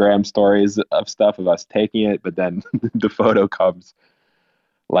Instagram stories of stuff of us taking it, but then the photo comes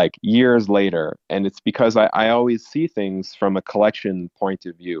like years later. And it's because I always see things from a collection point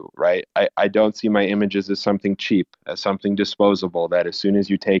of view, right? I don't see my images as something cheap, as something disposable, that as soon as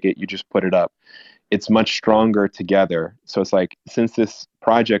you take it, you just put it up. It's much stronger together. So it's like, since this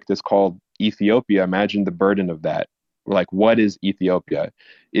project is called Ethiopia, imagine the burden of that. Like, what is Ethiopia?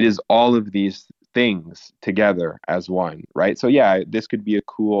 It is all of these things together as one, right? So yeah, this could be a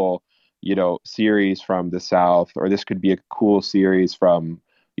cool, series from the South, or this could be a cool series from,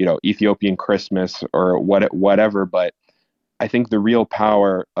 Ethiopian Christmas or whatever. But I think the real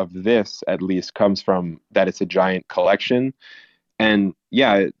power of this, at least, comes from that it's a giant collection. And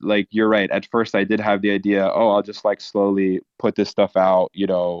yeah, like you're right. At first, I did have the idea, I'll just like slowly put this stuff out,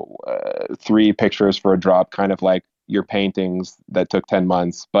 3 pictures for a drop, kind of like your paintings that took 10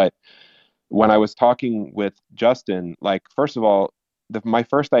 months. But when I was talking with Justin, like, first of all, my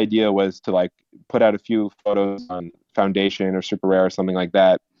first idea was to like put out a few photos on Foundation or Super Rare or something like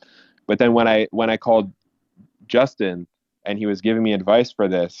that. But then when I called Justin and he was giving me advice for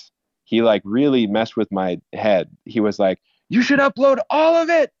this, he like really messed with my head. He was like, "You should upload all of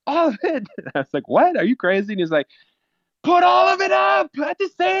it, all of it." And I was like, "What? Are you crazy?" And he's like, "Put all of it up at the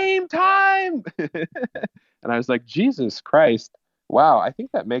same time." And I was like, Jesus Christ, wow, I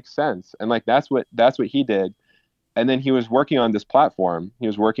think that makes sense. And like that's what he did. And then he was working on this platform. He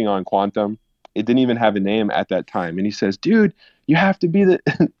was working on Quantum. It didn't even have a name at that time. And he says, "Dude, you have to be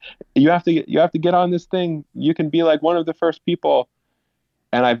you have to get on this thing. You can be like one of the first people."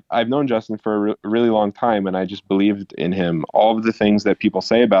 And I've known Justin for a really long time, and I just believed in him. All of the things that people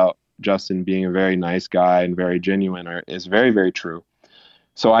say about Justin being a very nice guy and very genuine is very, very true.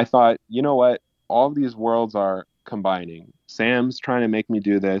 So I thought, you know what? All of these worlds are combining. Sam's trying to make me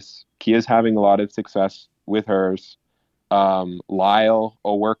do this. Kia's having a lot of success with hers. Lyle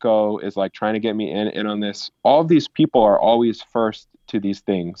Owerko is like trying to get me in on this. All of these people are always first to these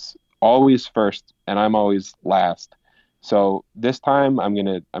things, always first, and I'm always last. So this time I'm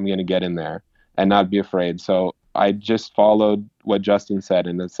gonna get in there and not be afraid. So I just followed what Justin said,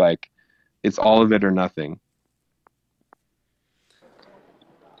 and it's like it's all of it or nothing.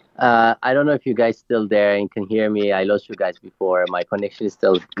 I don't know if you guys still there and can hear me. I lost you guys before. My connection is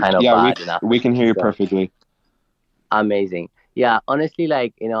still kind of bad enough. We can hear you perfectly. Amazing. Yeah, honestly,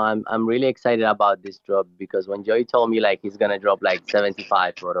 like, I'm really excited about this drop because when Joey told me like he's gonna drop like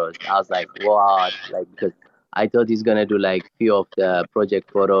 75 photos, I was like, what? Like, because I thought he's gonna do like few of the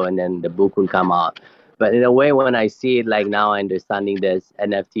project photo and then the book will come out. But in a way, when I see it, like now understanding this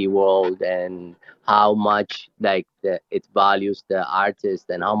NFT world and how much like it values the artist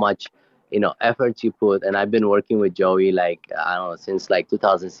and how much effort you put. And I've been working with Joey like I don't know since like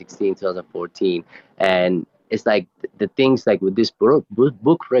 2016, 2014, and it's like the things like with this book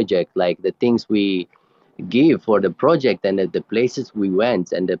project, like the things we give for the project and the places we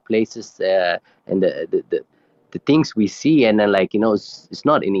went and the places and the things we see, and then like it's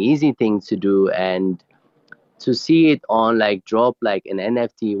not an easy thing to do, and to see it on like drop like an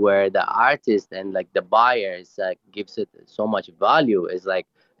NFT where the artist and like the buyers gives it so much value is like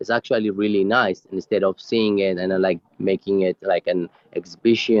it's actually really nice instead of seeing it and like making it like an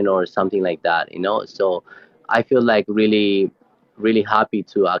exhibition or something like that. So I feel like really really happy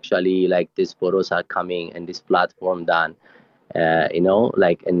to actually like these photos are coming and this platform done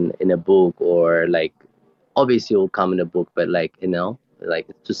like in a book, or like obviously it will come in a book, but like like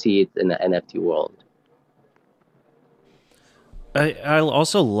to see it in the NFT world. I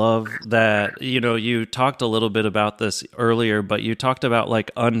also love that, you talked a little bit about this earlier, but you talked about like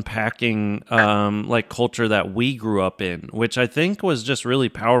unpacking like culture that we grew up in, which I think was just really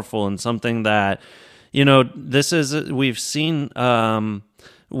powerful and something that, we've seen,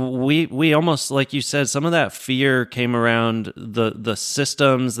 we almost, like you said, some of that fear came around the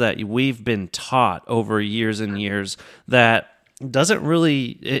systems that we've been taught over years and years that doesn't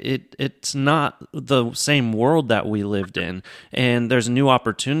really it's not the same world that we lived in, and there's new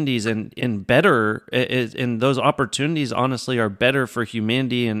opportunities and better, and those opportunities honestly are better for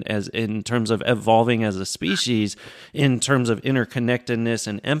humanity and as in terms of evolving as a species, in terms of interconnectedness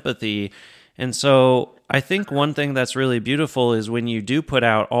and empathy. And so I think one thing that's really beautiful is when you do put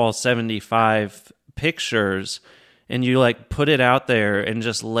out all 75 pictures and you like put it out there and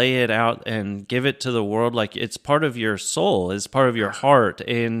just lay it out and give it to the world, like it's part of your soul, it's part of your heart.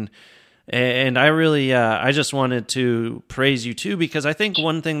 And I really, I just wanted to praise you too, because I think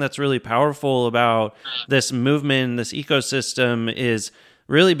one thing that's really powerful about this movement, this ecosystem, is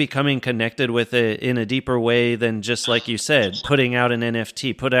really becoming connected with it in a deeper way than just, like you said, putting out an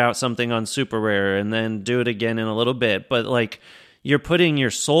NFT, put out something on Super Rare and then do it again in a little bit. But like, you're putting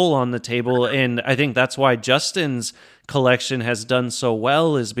your soul on the table. And I think that's why Justin's collection has done so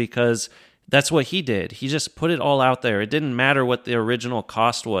well, is because that's what he did. He just put it all out there. It didn't matter what the original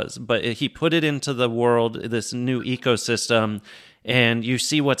cost was, but he put it into the world, this new ecosystem, and you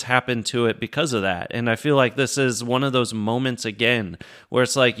see what's happened to it because of that. And I feel like this is one of those moments again where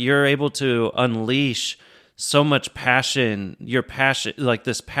it's like you're able to unleash so much passion, your passion, like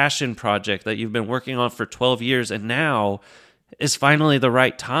this passion project that you've been working on for 12 years, and now is finally the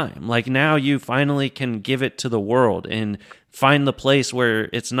right time. Like now you finally can give it to the world and find the place where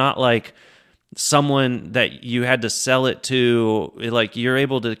it's not like someone that you had to sell it to, like you're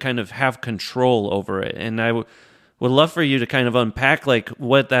able to kind of have control over it. And would love for you to kind of unpack like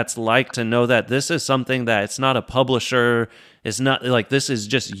what that's like to know that this is something that it's not a publisher, it's not like this is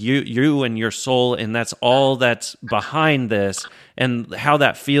just you and your soul, and that's all that's behind this, and how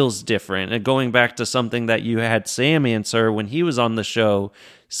that feels different. And going back to something that you had Sam answer when he was on the show,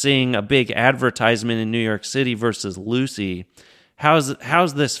 seeing a big advertisement in New York City versus Lucy.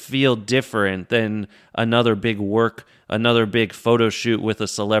 How's this feel different than another big photo shoot with a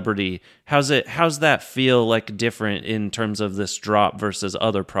celebrity? How's that feel like different in terms of this drop versus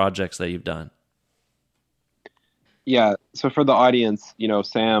other projects that you've done? Yeah, so for the audience,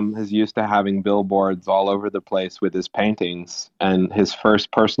 Sam is used to having billboards all over the place with his paintings, and his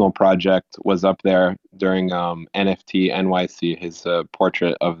first personal project was up there during NFT NYC, his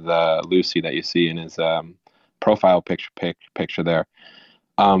portrait of the Lucy that you see in his profile picture there.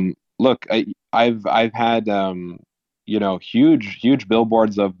 Look, I've had huge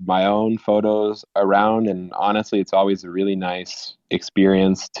billboards of my own photos around, and honestly, it's always a really nice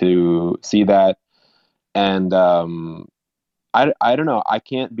experience to see that. And I don't know, I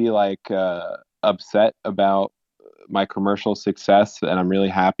can't be like upset about my commercial success, and I'm really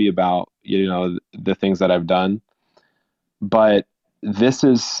happy about the things that I've done. But this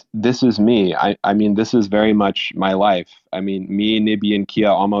is me. I mean, this is very much my life. I mean, me, Nibby, and Kia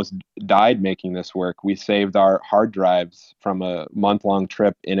almost died making this work. We saved our hard drives from a month-long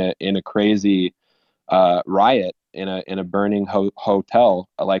trip in a crazy riot in a burning hotel.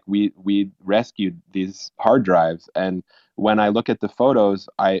 Like we rescued these hard drives, and when I look at the photos,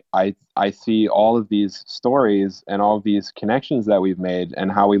 I see all of these stories and all of these connections that we've made,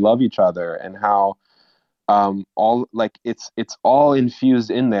 and how we love each other, and how all like it's all infused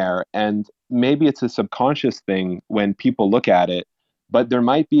in there. And maybe it's a subconscious thing when people look at it, but there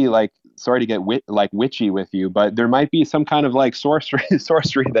might be like, sorry to get witchy with you, but there might be some kind of like sorcery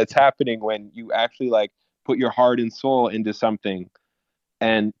that's happening when you actually like put your heart and soul into something,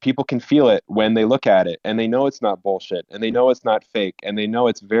 and people can feel it when they look at it, and they know it's not bullshit, and they know it's not fake, and they know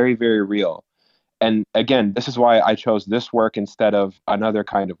it's very, very real. And again, this is why I chose this work instead of another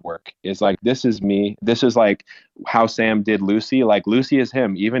kind of work. Is like, this is me. This is like how Sam did Lucy. Like, Lucy is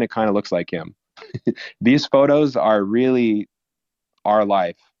him. Even it kind of looks like him. These photos are really our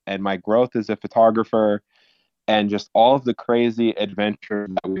life, and my growth as a photographer, and just all of the crazy adventures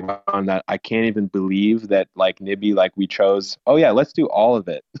that we went on, that I can't even believe that like Nibby, like we chose, oh yeah, let's do all of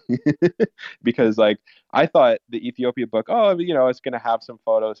it. Because like I thought the Ethiopia book, oh, it's going to have some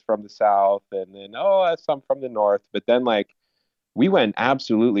photos from the South, and then, oh, some from the North. But then like we went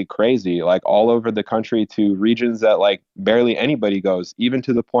absolutely crazy, like all over the country, to regions that like barely anybody goes, even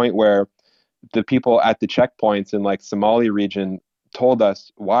to the point where the people at the checkpoints in like Somali region told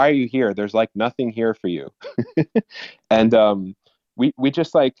us, why are you here? There's like nothing here for you. And we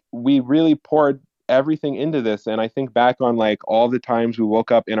just like, we really poured everything into this. And I think back on like all the times we woke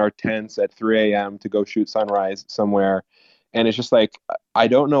up in our tents at 3 a.m. to go shoot sunrise somewhere, and it's just like, I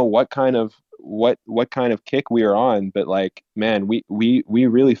don't know what kind of kick we were on, but like, man, we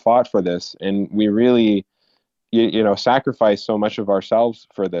really fought for this, and we really sacrificed so much of ourselves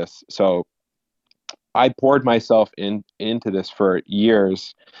for this. So I poured myself into this for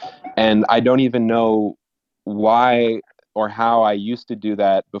years, and I don't even know why or how I used to do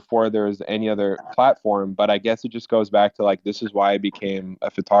that before there was any other platform. But I guess it just goes back to like, this is why I became a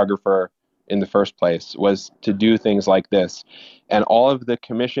photographer in the first place, was to do things like this. And all of the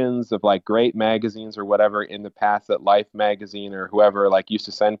commissions of like great magazines or whatever in the past, that Life magazine or whoever like used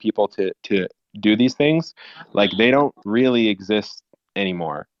to send people to do these things, like they don't really exist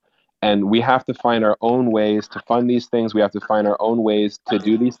anymore. And we have to find our own ways to fund these things. We have to find our own ways to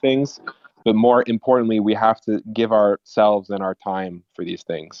do these things. But more importantly, we have to give ourselves and our time for these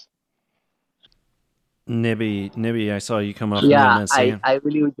things. Nibby, I saw you come up. Yeah, I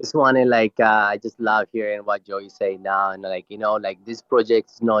really just want to like, I just love hearing what Joey say now. And like, like this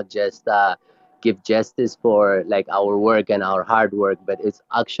project is not just give justice for like our work and our hard work, but it's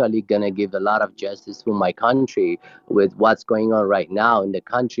actually gonna give a lot of justice to my country with what's going on right now in the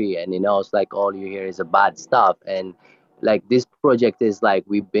country. And it's like all you hear is a bad stuff. And like this project is like,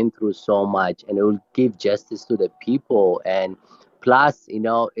 we've been through so much, and it will give justice to the people. And plus,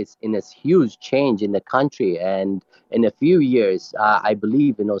 it's in a huge change in the country. And in a few years, I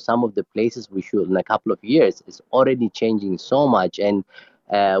believe, some of the places we shoot in a couple of years, it's already changing so much. And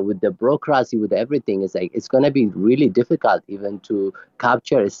with the bureaucracy, with everything, it's going to be really difficult even to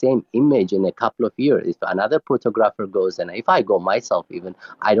capture the same image in a couple of years. If another photographer goes, and if I go myself even,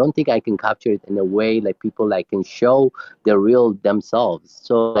 I don't think I can capture it in a way like people like can show the real themselves.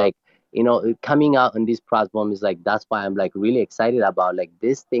 So like, coming out on this platform is like, that's why I'm like really excited about like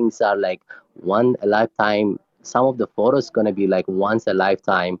these things are like a lifetime some of the photos gonna be like once a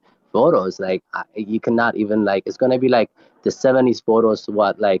lifetime photos. Like you cannot even like, it's gonna be like the 70s photos,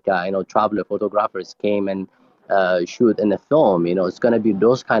 what like traveler photographers came and shoot in the film. It's gonna be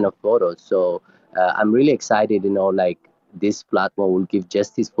those kind of photos. So I'm really excited. Like this platform will give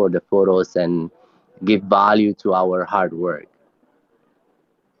justice for the photos and give value to our hard work.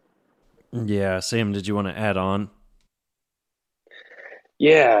 Yeah, Sam, did you want to add on?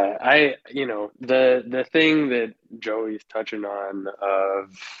 Yeah, the thing that Joey's touching on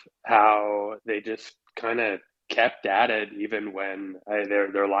of how they just kind of kept at it even when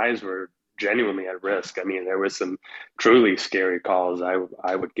their lives were genuinely at risk. I mean, there was some truly scary calls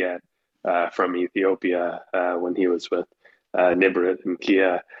I would get from Ethiopia when he was with Nibrit and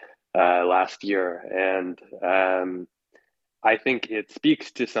Kia last year, and I think it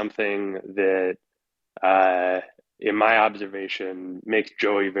speaks to something that. In my observation, makes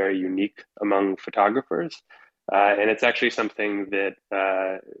Joey very unique among photographers. And it's actually something that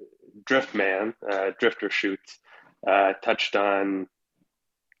Driftman, Drifter Shoots, touched on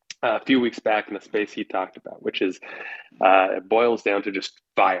a few weeks back in the space he talked about, which is it boils down to just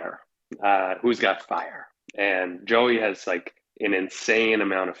fire. Who's got fire? And Joey has like an insane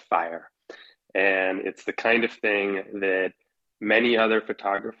amount of fire. And it's the kind of thing that many other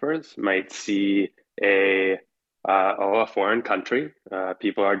photographers might see a foreign country.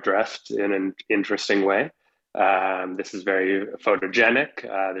 People are dressed in an interesting way. This is very photogenic.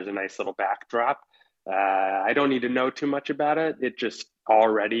 There's a nice little backdrop. I don't need to know too much about it. It just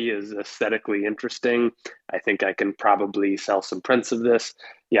already is aesthetically interesting. I think I can probably sell some prints of this,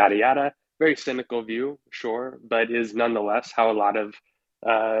 yada, yada. Very cynical view, sure, but is nonetheless how a lot of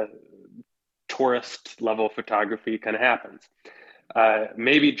tourist level photography kind of happens.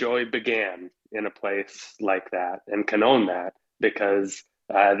 Maybe Joey began in a place like that and can own that because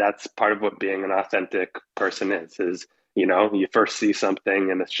that's part of what being an authentic person is, you first see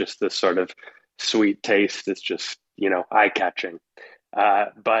something and it's just this sort of sweet taste. It's just, eye catching.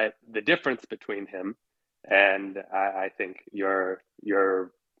 But the difference between him and I think your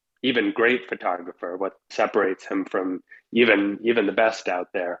even great photographer, what separates him from even the best out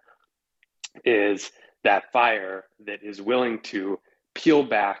there is that fire that is willing to peel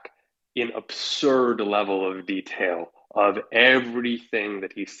back in absurd level of detail of everything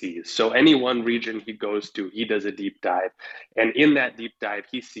that he sees. So any one region he goes to, he does a deep dive. And in that deep dive,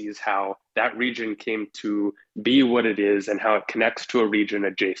 he sees how that region came to be what it is and how it connects to a region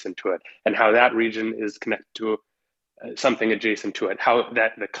adjacent to it, and how that region is connected to something adjacent to it, how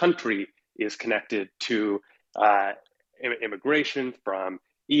that the country is connected to immigration from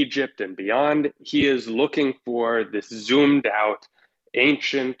Egypt and beyond. He is looking for this zoomed out,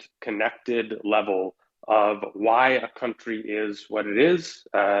 ancient, connected level of why a country is what it is,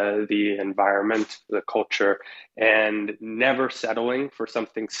 the environment, the culture, and never settling for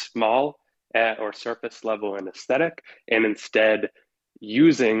something small or surface level and aesthetic, and instead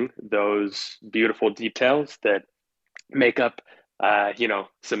using those beautiful details that make up,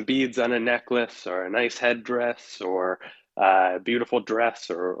 some beads on a necklace or a nice headdress or a beautiful dress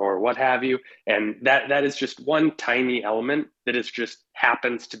or what have you. And that is just one tiny element that is just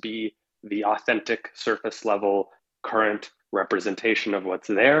happens to be the authentic surface level current representation of what's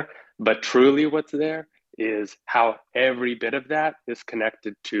there. But truly what's there is how every bit of that is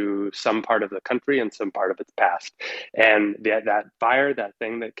connected to some part of the country and some part of its past. And that fire, that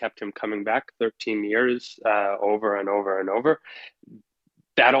thing that kept him coming back 13 years over and over and over,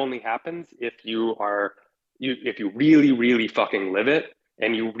 that only happens if you really, really fucking live it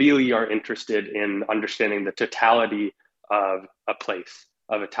and you really are interested in understanding the totality of a place,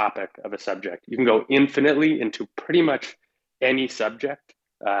 of a topic, of a subject. You can go infinitely into pretty much any subject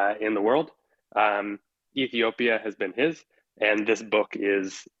in the world. Ethiopia has been his, and this book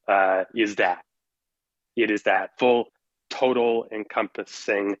is that. It is that full, total,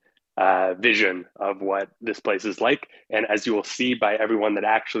 encompassing vision of what this place is like. And as you will see by everyone that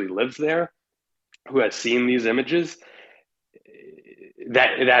actually lives there, who has seen these images,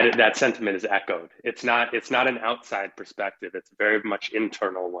 that sentiment is echoed. It's not an outside perspective. It's very much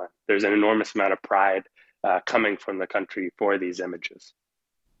internal one. There's an enormous amount of pride coming from the country for these images.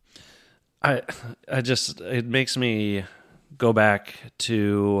 It makes me go back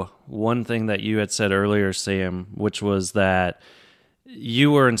to one thing that you had said earlier, Sam, which was that you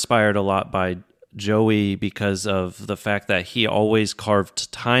were inspired a lot by Joey because of the fact that he always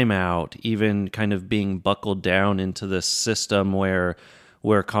carved time out, even kind of being buckled down into this system where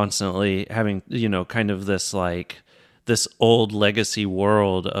we're constantly having, kind of this like this old legacy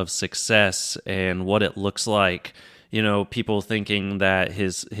world of success and what it looks like, people thinking that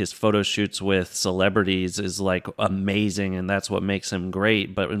his photo shoots with celebrities is like amazing and that's what makes him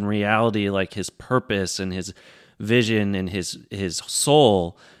great. But in reality, like his purpose and his vision and his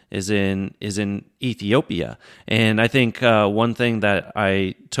soul is in Ethiopia. And I think one thing that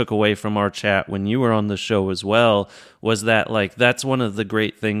I took away from our chat when you were on the show as well was that like that's one of the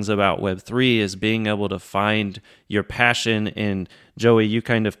great things about Web3 is being able to find your passion. And Joey, you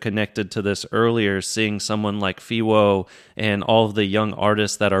kind of connected to this earlier, seeing someone like Fiwo and all of the young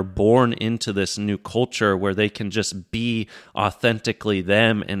artists that are born into this new culture where they can just be authentically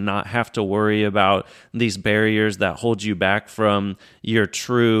them and not have to worry about these barriers that hold you back from your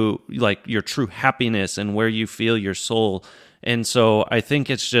true happiness and where you feel your soul. And so I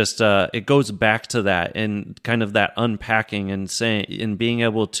think it's just it goes back to that and kind of that unpacking and saying and being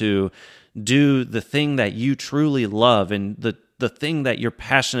able to do the thing that you truly love and the thing that you're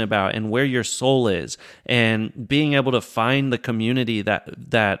passionate about and where your soul is, and being able to find the community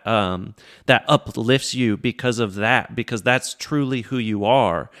that uplifts you because of that, because that's truly who you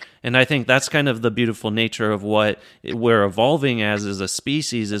are. And I think that's kind of the beautiful nature of what we're evolving as a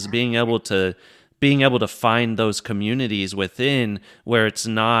species, is being able to find those communities within where it's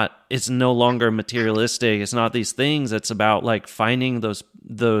no longer materialistic. It's not these things. It's about like finding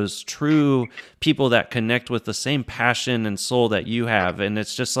those true people that connect with the same passion and soul that you have. And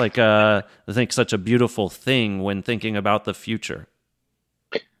it's just like, I think such a beautiful thing when thinking about the future.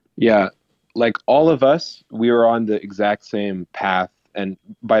 Yeah. Like all of us, we were on the exact same path. And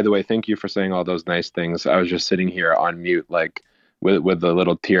by the way, thank you for saying all those nice things. I was just sitting here on mute, like with the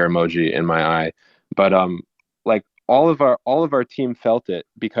little tear emoji in my eye. But like all of our team felt it,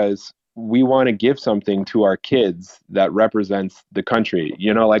 because we want to give something to our kids that represents the country.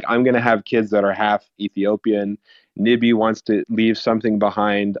 Like I'm going to have kids that are half Ethiopian. Nibi wants to leave something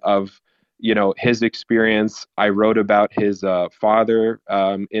behind of, his experience. I wrote about his father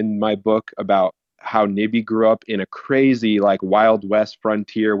in my book, about how Nibi grew up in a crazy like Wild West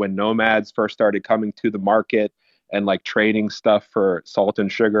frontier when nomads first started coming to the market and like trading stuff for salt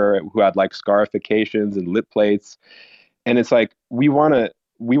and sugar, who had like scarifications and lip plates. And it's like, we want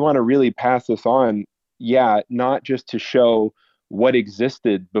to really pass this on. Yeah. Not just to show what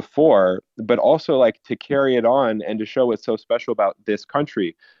existed before, but also like to carry it on and to show what's so special about this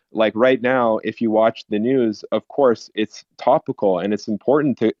country. Like right now, if you watch the news, of course it's topical and it's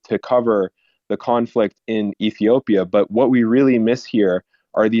important to cover the conflict in Ethiopia. But what we really miss here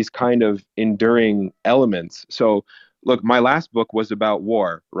are these kind of enduring elements. So look, my last book was about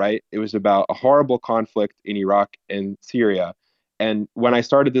war, right? It was about a horrible conflict in Iraq and Syria. And when I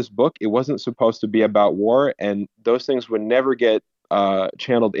started this book, it wasn't supposed to be about war, and those things would never get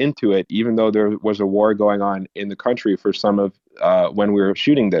channeled into it, even though there was a war going on in the country for some of when we were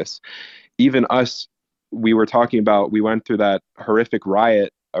shooting this. Even us, we were talking about, we went through that horrific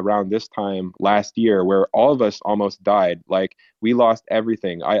riot around this time last year where all of us almost died. Like we lost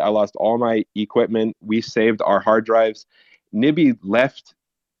everything. I lost all my equipment. We saved our hard drives. Nibi left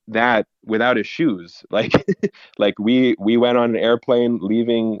that without his shoes. Like like we went on an airplane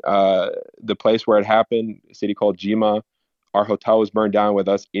leaving the place where it happened, a city called Jima. Our hotel was burned down with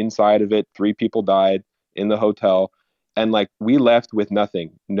us inside of it. 3 people died in the hotel. And like we left with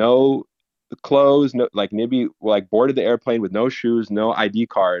nothing. No clothes, no, like Nibi like boarded the airplane with no shoes, no ID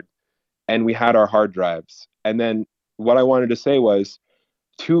card, and we had our hard drives. And then what I wanted to say was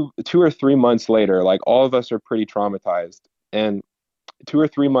 2 or 3 months later, like all of us are pretty traumatized, and 2 or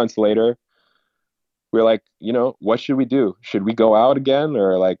 3 months later we're like, what should we do? Should we go out again?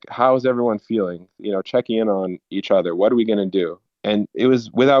 Or like, how's everyone feeling? Checking in on each other. What are we going to do? And it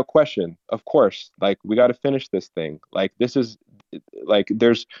was without question, of course, like we got to finish this thing. Like this is like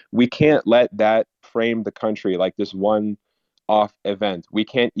we can't let that frame the country like this one off event. We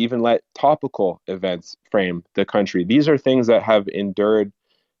can't even let topical events frame the country. These are things that have endured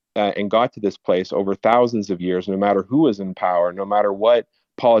and got to this place over thousands of years, no matter who was in power, no matter what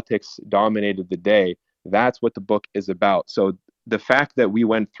politics dominated the day. That's what the book is about. So the fact that we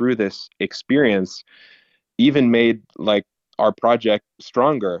went through this experience even made like our project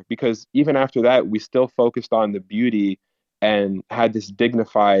stronger, because even after that, we still focused on the beauty and had this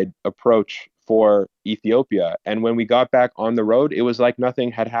dignified approach for Ethiopia. And when we got back on the road, it was like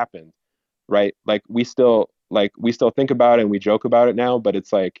nothing had happened, right? Like we still think about it and we joke about it now, but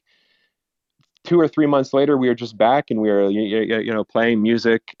it's like 2 or 3 months later, we were just back and we were, playing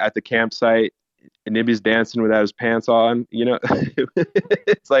music at the campsite. And Nibi's dancing without his pants on,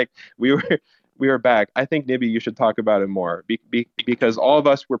 It's like we were back. I think, Nibi, you should talk about it more because all of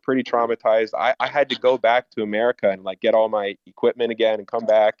us were pretty traumatized. I had to go back to America and like get all my equipment again and come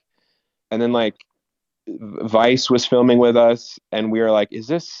back. And then like Vice was filming with us, and we were like, is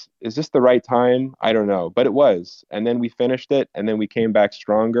this the right time? I don't know, but it was. And then we finished it, and then we came back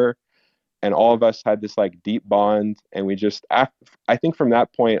stronger, and all of us had this like deep bond, and we just I think from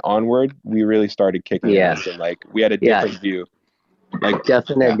that point onward, we really started kicking ass, and like we had a different view. Like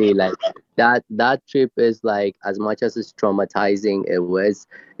definitely, like that trip is like, as much as it's traumatizing,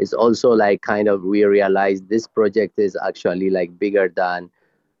 it's also like kind of, we realized this project is actually like bigger than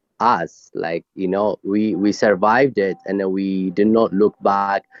us. Like, we survived it, and then we did not look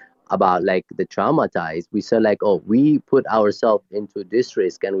back about like the traumatized. We said like, oh, we put ourselves into this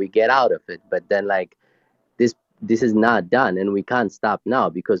risk and we get out of it, but then like this is not done, and we can't stop now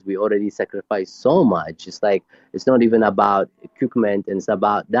because we already sacrificed so much. It's like, it's not even about equipment, and it's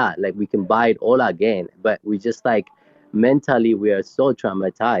about that, like, we can buy it all again, but we just like, mentally we are so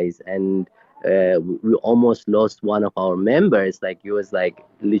traumatized. And we almost lost one of our members. Like, he was like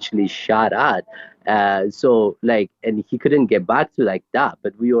literally shot at, so like, and he couldn't get back to like that,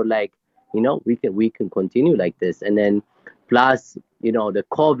 but we were like, we can continue like this. And then plus, the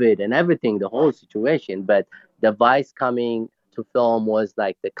COVID and everything, the whole situation. But the Vice coming to film was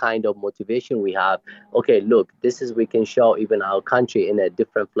like the kind of motivation we have. Okay, look, this is, we can show even our country in a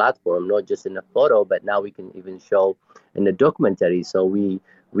different platform, not just in a photo, but now we can even show in a documentary. So we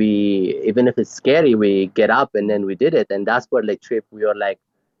even if it's scary, we get up and then we did it. And that's where the trip, we were like,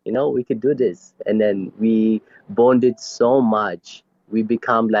 we could do this. And then we bonded so much. We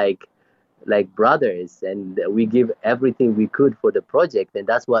become like brothers, and we give everything we could for the project. And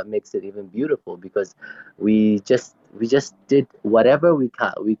that's what makes it even beautiful, because we just did whatever we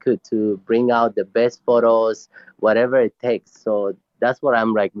could to bring out the best photos, whatever it takes. So that's what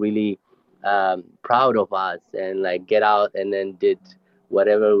I'm like really proud of us, and like get out and then did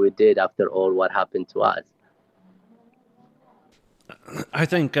whatever we did after all what happened to us. I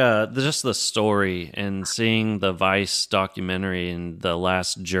think just the story and seeing the Vice documentary and the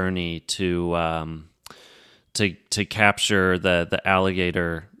last journey to capture the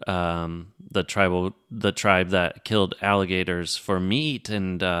alligator, the tribe that killed alligators for meat,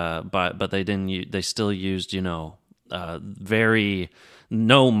 and but they didn't. They still used very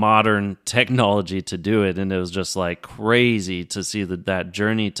no modern technology to do it, and it was just like crazy to see that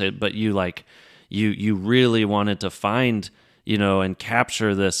journey to. But you really wanted to find, and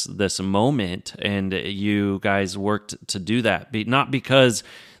capture this moment, and you guys worked to do that. Not because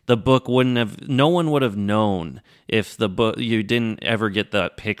the book no one would have known if the book, you didn't ever get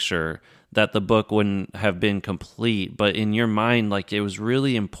that picture, that the book wouldn't have been complete. But in your mind, like, it was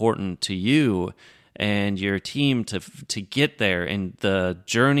really important to you and your team to get there, and the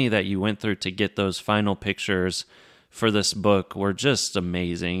journey that you went through to get those final pictures for this book were just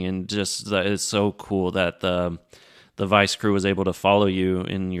amazing. And just it's so cool that the Vice crew was able to follow you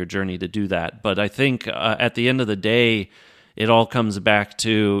in your journey to do that. But I think at the end of the day, it all comes back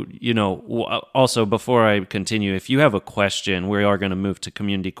to, also, before I continue, if you have a question, we are going to move to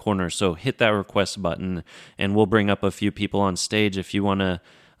Community Corner. So hit that request button, and we'll bring up a few people on stage. If you want to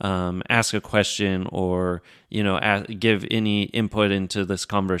ask a question or, give any input into this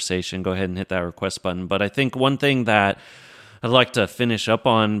conversation, go ahead and hit that request button. But I think one thing that I'd like to finish up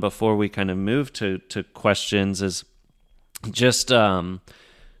on before we kind of move to questions is just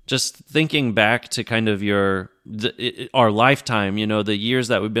thinking back to kind of our lifetime, the years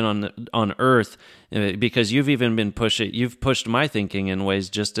that we've been on Earth, because you've pushed my thinking in ways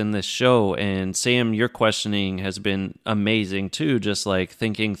just in this show. And Sam, your questioning has been amazing too, just like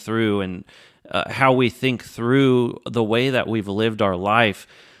thinking through and how we think through the way that we've lived our life,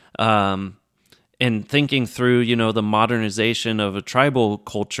 and thinking through, the modernization of a tribal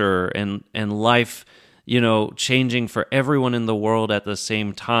culture and life, changing for everyone in the world at the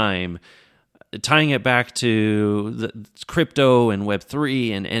same time, tying it back to the crypto and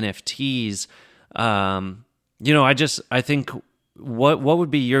Web3 and NFTs. I think what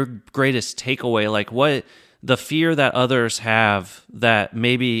would be your greatest takeaway? Like, what the fear that others have that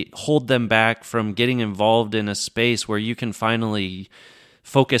maybe hold them back from getting involved in a space where you can finally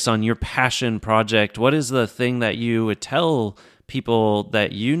focus on your passion project? What is the thing that you would tell people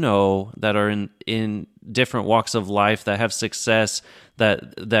that that are in different walks of life that have success,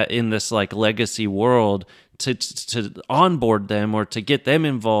 that in this like legacy world, to onboard them or to get them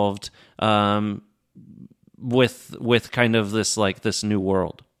involved with kind of this new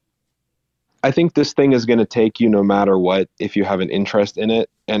world? I think this thing is going to take you no matter what, if you have an interest in it.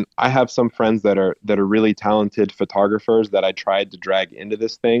 And I have some friends that are really talented photographers that I tried to drag into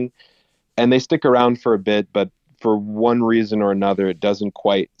this thing, and they stick around for a bit, but for one reason or another, it doesn't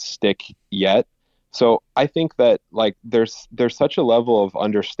quite stick yet. So I think that like there's such a level of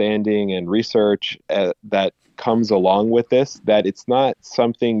understanding and research that comes along with this, that it's not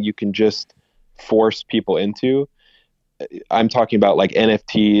something you can just force people into. I'm talking about like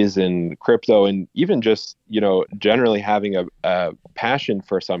NFTs and crypto, and even just, generally having a passion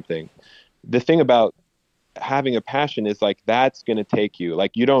for something. The thing about having a passion is like that's going to take you,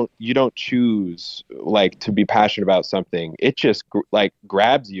 like you don't choose like to be passionate about something. It just like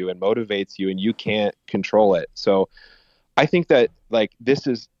grabs you and motivates you, and you can't control it. So I think that like this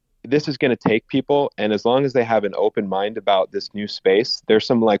is going to take people, and as long as they have an open mind about this new space, there's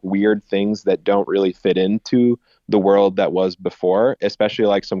some like weird things that don't really fit into the world that was before, especially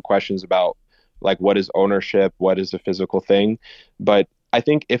like some questions about like what is ownership, what is a physical thing. But I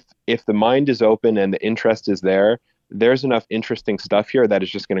think if the mind is open and the interest is there, there's enough interesting stuff here that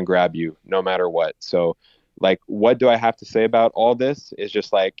is just going to grab you no matter what. So like, what do I have to say about all this is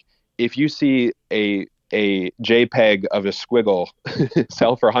just like, if you see a JPEG of a squiggle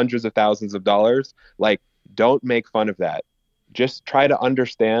sell for hundreds of thousands of dollars, like, don't make fun of that. Just try to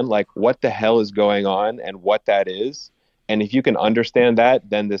understand like what the hell is going on and what that is. And if you can understand that,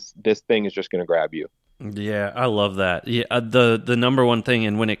 then this thing is just going to grab you. Yeah, I love that. Yeah, the number one thing,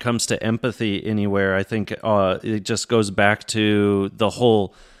 and when it comes to empathy anywhere, I think it just goes back to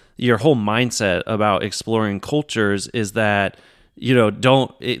your whole mindset about exploring cultures is that,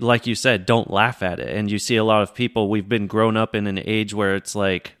 like you said, don't laugh at it. And you see a lot of people, we've been grown up in an age where it's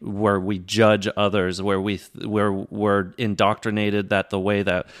like, where we judge others, where we're indoctrinated that the way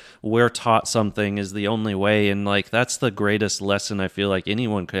that we're taught something is the only way. And like, that's the greatest lesson I feel like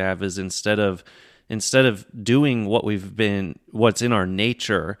anyone could have, is instead of doing what's in our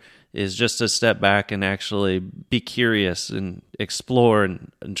nature, is just to step back and actually be curious and explore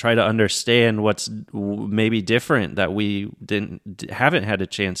and try to understand what's maybe different that we haven't had a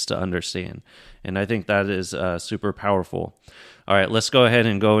chance to understand. And I think that is super powerful. All right, let's go ahead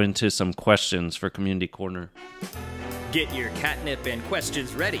and go into some questions for Community Corner. Get your catnip and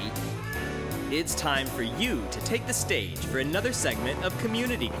questions ready. It's time for you to take the stage for another segment of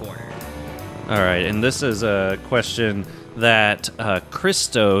Community Corner. All right, and this is a question that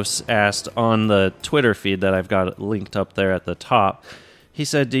Christos asked on the Twitter feed that I've got linked up there at the top. He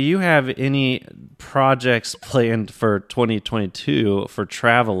said, do you have any projects planned for 2022 for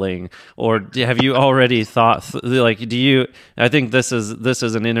traveling, or have you already thought, I think this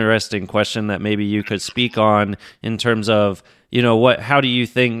is an interesting question that maybe you could speak on in terms of, how do you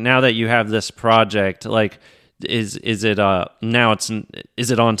think now that you have this project, like, is it on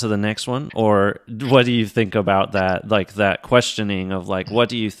to the next one, or what do you think about that, like that questioning of like what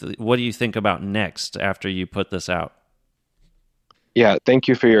do you think about next after you put this out? Yeah, thank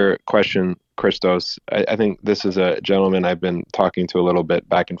you for your question, Christos. I think this is a gentleman I've been talking to a little bit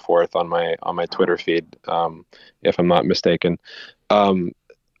back and forth on my Twitter feed, if I'm not mistaken.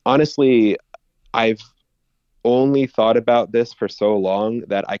 Honestly, I've only thought about this for so long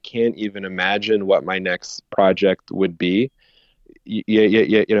that I can't even imagine what my next project would be.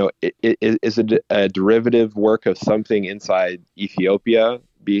 Is it a derivative work of something inside Ethiopia?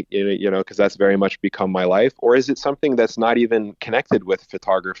 Because that's very much become my life, or is it something that's not even connected with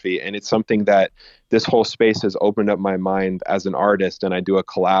photography, and it's something that this whole space has opened up my mind as an artist, and I do a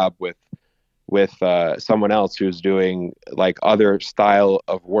collab with someone else who's doing like other style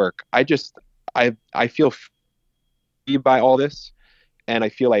of work. I feel by all this, and I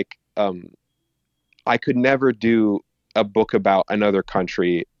feel like I could never do a book about another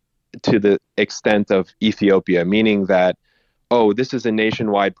country to the extent of Ethiopia, meaning that, oh, this is a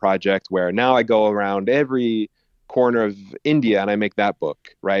nationwide project where now I go around every corner of India and I make that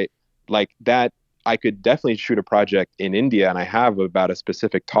book, right? Like that, I could definitely shoot a project in India, and I have, about a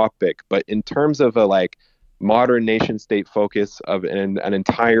specific topic. But in terms of a like modern nation state focus of an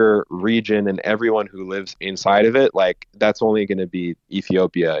entire region and everyone who lives inside of it, like that's only going to be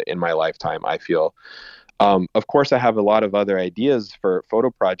Ethiopia in my lifetime, I feel. Of course, I have a lot of other ideas for photo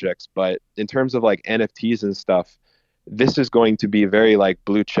projects, but in terms of like NFTs and stuff, this is going to be a very like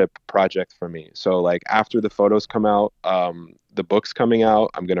blue chip project for me. So like after the photos come out, the book's coming out,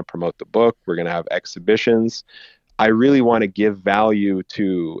 I'm going to promote the book. We're going to have exhibitions. I really want to give value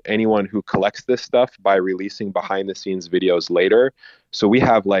to anyone who collects this stuff by releasing behind the scenes videos later. So we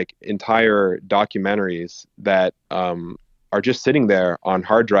have like entire documentaries that are just sitting there on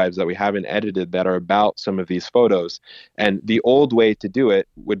hard drives that we haven't edited that are about some of these photos. And the old way to do it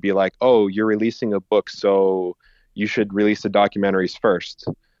would be like, oh, you're releasing a book, so you should release the documentaries first.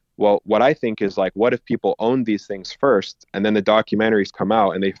 Well, what I think is like, what if people own these things first, and then the documentaries come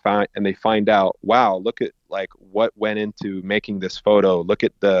out and they find out, wow, look at like what went into making this photo. Look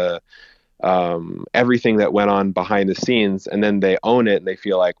at the everything that went on behind the scenes, and then they own it and they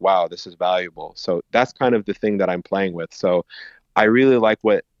feel like, wow, this is valuable. So that's kind of the thing that I'm playing with. So I really like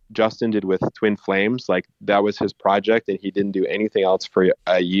what Justin did with Twin Flames. Like, that was his project and he didn't do anything else for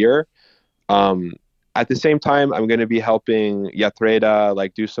a year. At the same time, I'm going to be helping Yatreda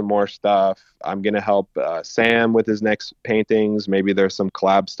like do some more stuff. I'm going to help Sam with his next paintings. Maybe there's some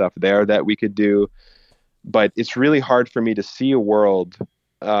collab stuff there that we could do. But it's really hard for me to see a world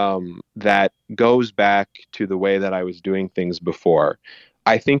that goes back to the way that I was doing things before.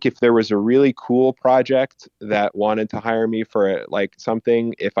 I think if there was a really cool project that wanted to hire me for like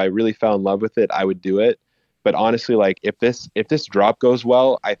something, if I really fell in love with it, I would do it. But honestly, like if this drop goes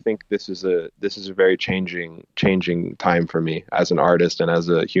well, I think this is a very changing time for me as an artist and as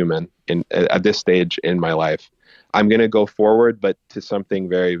a human at this stage in my life. I'm going to go forward, but to something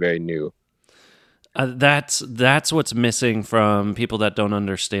very, very new. That's what's missing from people that don't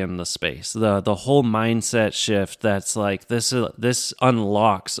understand the space. The whole mindset shift. That's like this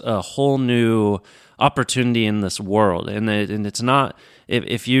unlocks a whole new opportunity in this world, and it's not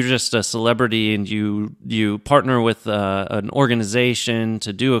if you're just a celebrity and you partner with an organization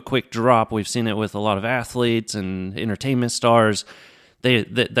to do a quick drop. We've seen it with a lot of athletes and entertainment stars.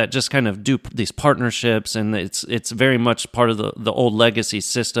 That just kind of do these partnerships, and it's very much part of the old legacy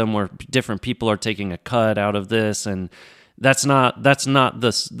system where different people are taking a cut out of this, and that's not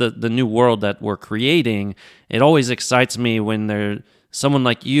the new world that we're creating. It always excites me when someone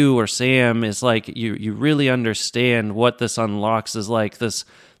like you or Sam is like you really understand what this unlocks is like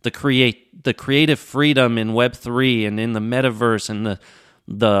the creative freedom in Web3 and in the metaverse and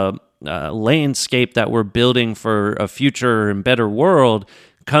the landscape that we're building for a future and better world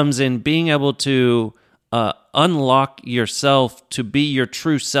comes in being able to unlock yourself to be your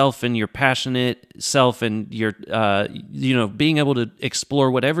true self and your passionate self and your being able to explore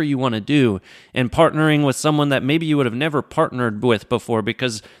whatever you want to do, and partnering with someone that maybe you would have never partnered with before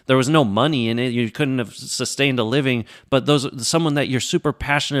because there was no money in it, you couldn't have sustained a living, but someone that you're super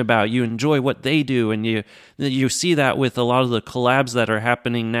passionate about, you enjoy what they do, and you see that with a lot of the collabs that are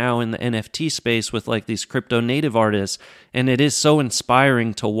happening now in the NFT space with like these crypto native artists, and it is so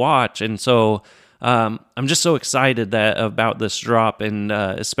inspiring to watch. And so I'm just so excited about this drop, and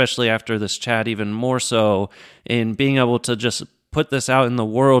especially after this chat, even more so, in being able to just put this out in the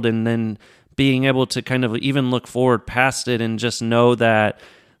world, and then being able to kind of even look forward past it, and just know that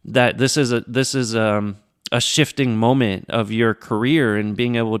this is a shifting moment of your career, and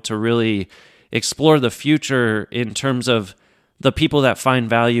being able to really explore the future in terms of the people that find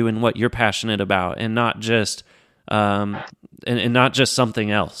value in what you're passionate about, and not just and not just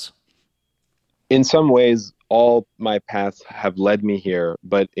something else. In some ways, all my paths have led me here,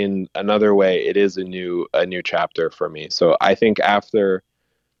 but in another way, it is a new chapter for me. So I think after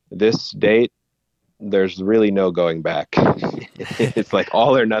this date, there's really no going back. It's like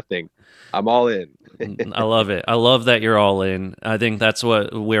all or nothing. I'm all in. I love it. I love that you're all in. I think that's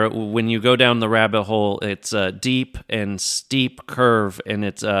when you go down the rabbit hole, it's a deep and steep curve, and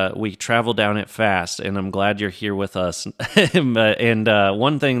it's we travel down it fast. And I'm glad you're here with us. And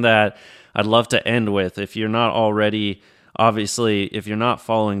one thing that I'd love to end with, if you're not already, obviously, if you're not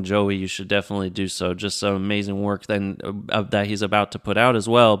following Joey, you should definitely do so. Just some amazing work that he's about to put out as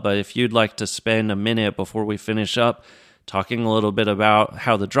well. But if you'd like to spend a minute before we finish up, talking a little bit about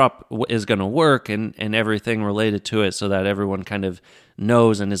how the drop is going to work and everything related to it, so that everyone kind of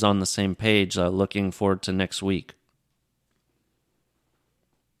knows and is on the same page, looking forward to next week.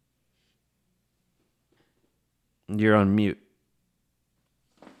 You're on mute.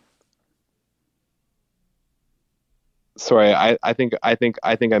 Sorry, I think I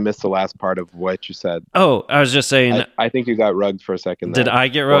missed the last part of what you said. Oh, I was just saying. I think you got rugged for a second there. Did I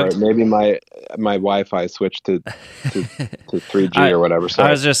get rugged? Or maybe my Wi-Fi switched to 3G or whatever. So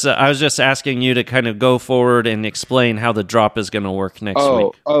I was just asking you to kind of go forward and explain how the drop is going to work next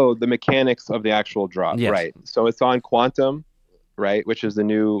week. Oh, the mechanics of the actual drop, yes. Right? So it's on Quantum, right, which is the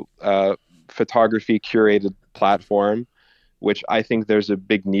new photography curated platform, which I think there's a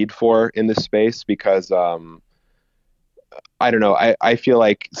big need for in this space because. I don't know. I feel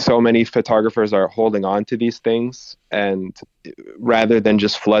like so many photographers are holding on to these things, and rather than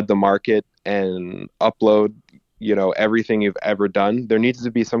just flood the market and upload, everything you've ever done, there needs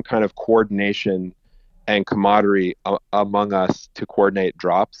to be some kind of coordination and camaraderie among us to coordinate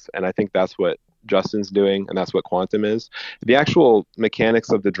drops. And I think that's what Justin's doing, and that's what Quantum is. The actual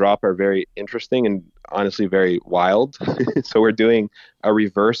mechanics of the drop are very interesting and honestly very wild. So we're doing a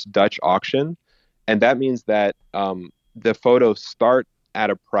reverse Dutch auction, and that means that the photos start at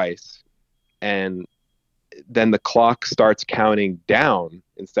a price, and then the clock starts counting down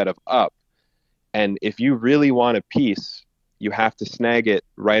instead of up. And if you really want a piece, you have to snag it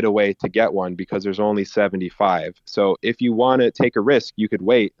right away to get one because there's only 75. So if you want to take a risk, you could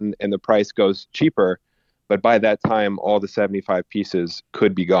wait and the price goes cheaper. But by that time, all the 75 pieces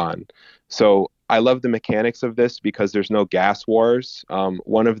could be gone. So I love the mechanics of this because there's no gas wars.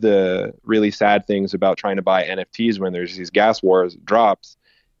 One of the really sad things about trying to buy NFTs when there's these gas wars drops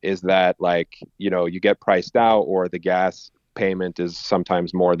is that, like, you get priced out, or the gas payment is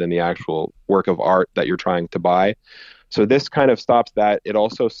sometimes more than the actual work of art that you're trying to buy. So this kind of stops that. It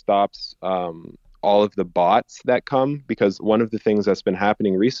also stops all of the bots that come, because one of the things that's been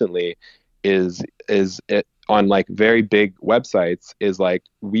happening recently is it on like very big websites is like,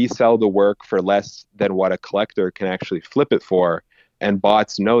 we sell the work for less than what a collector can actually flip it for, and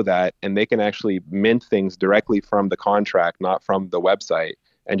bots know that, and they can actually mint things directly from the contract, not from the website,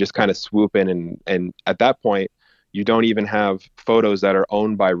 and just kind of swoop in, and at that point you don't even have photos that are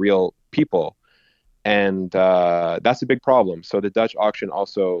owned by real people. And that's a big problem. So the Dutch auction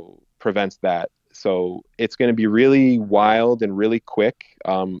also prevents that. So it's going to be really wild and really quick.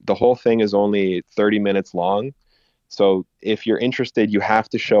 The whole thing is only 30 minutes long. So if you're interested, you have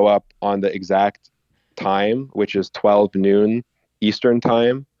to show up on the exact time, which is 12 noon Eastern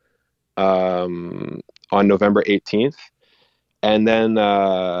time, on November 18th. And then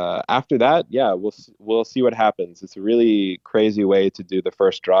after that, yeah, we'll see what happens. It's a really crazy way to do the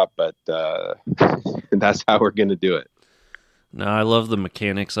first drop, but that's how we're going to do it. No, I love the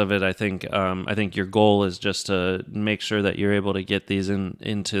mechanics of it. I think your goal is just to make sure that you're able to get these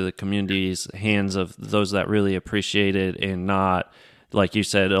into the community's hands of those that really appreciate it, and not, like you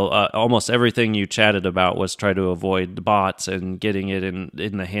said, almost everything you chatted about was try to avoid bots and getting it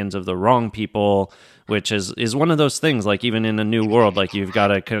in the hands of the wrong people, which is one of those things. Like, even in a new world, like, you've got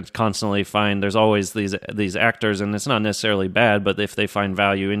to constantly find, there's always these actors, and it's not necessarily bad, but if they find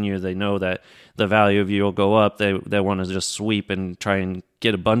value in you, they know that the value of you will go up. They want to just sweep and try and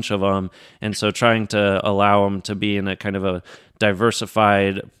get a bunch of them. And so trying to allow them to be in a kind of a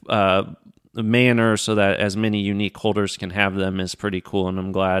diversified manner so that as many unique holders can have them is pretty cool. And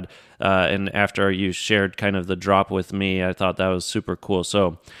I'm glad, and after you shared kind of the drop with me, I thought that was super cool.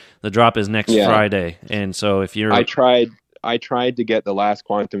 So the drop is next Friday. And so if you're... I tried to get the last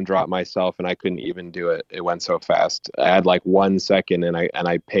quantum drop myself, and I couldn't even do it. It went so fast. I had like 1 second, and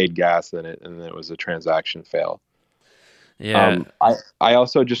I paid gas, and it was a transaction fail. Yeah. I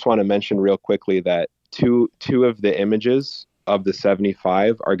also just want to mention real quickly that two of the images of the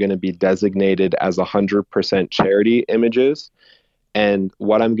 75 are going to be designated as 100% charity images, and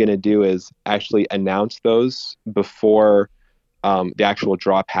what I'm going to do is actually announce those before the actual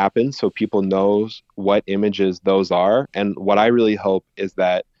drop happens, so people knows what images those are. And what I really hope is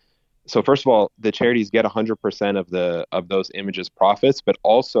that, so first of all, the charities get 100% of those images profits, but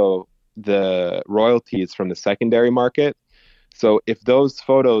also the royalties from the secondary market. So if those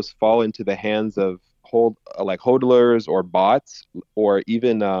photos fall into the hands of hodlers or bots, or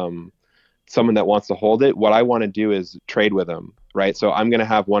even someone that wants to hold it, what I want to do is trade with them, right? So I'm going to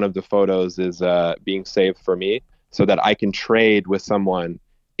have one of the photos is being saved for me, so that I can trade with someone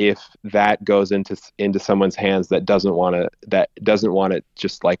if that goes into someone's hands that doesn't want to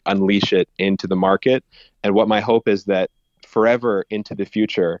just like unleash it into the market. And what my hope is that forever into the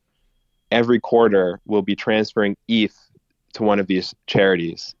future, every quarter we'll be transferring ETH to one of these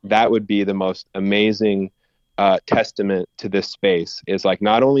charities. That would be the most amazing testament to this space. Is like,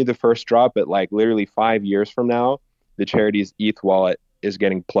 not only the first drop, but like literally 5 years from now, the charity's ETH wallet is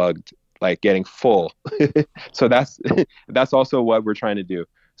getting plugged, like getting full. So that's also what we're trying to do.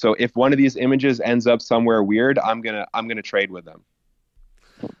 So if one of these images ends up somewhere weird, I'm gonna trade with them.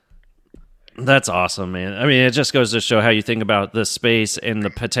 That's awesome, man. I mean, it just goes to show how you think about the space and the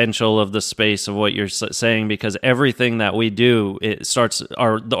potential of the space of what you're saying, because everything that we do, it starts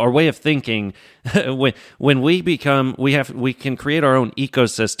our way of thinking. When we can create our own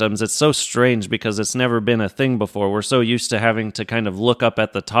ecosystems. It's so strange because it's never been a thing before. We're so used to having to kind of look up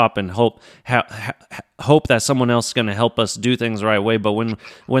at the top and hope that someone else is going to help us do things the right way. But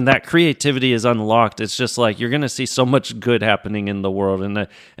when that creativity is unlocked, it's just like you're going to see so much good happening in the world,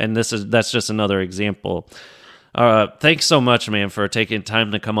 and that's just another example. Thanks so much, man, for taking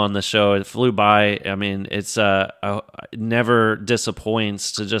time to come on the show. It flew by. I mean, it never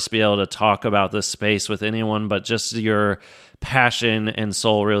disappoints to just be able to talk about this space with anyone, but just your passion and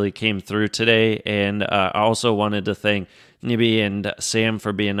soul really came through today. And I also wanted to thank Nibi and Sam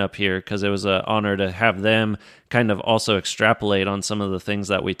for being up here, because it was an honor to have them kind of also extrapolate on some of the things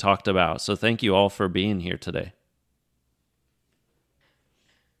that we talked about. So thank you all for being here today.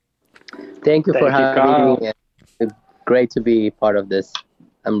 Thank you for having me. It's great to be part of this.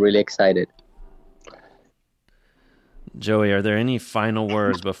 I'm really excited. Joey, are there any final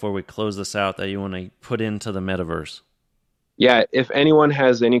words before we close this out that you want to put into the metaverse? Yeah, if anyone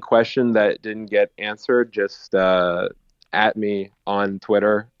has any question that didn't get answered, just at me on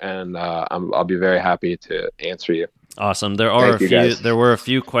Twitter, and I'll be very happy to answer you. Awesome. There were a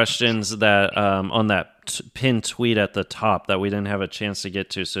few questions that on that pinned tweet at the top that we didn't have a chance to get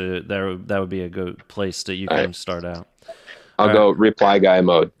to, so that would be a good place that you can start out. I'll go reply guy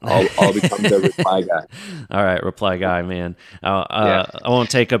mode. I'll become the reply guy. All right, reply guy, man. I won't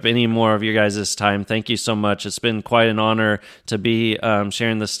take up any more of your guys' time. Thank you so much. It's been quite an honor to be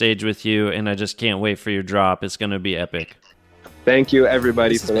sharing the stage with you, and I just can't wait for your drop. It's going to be epic. Thank you,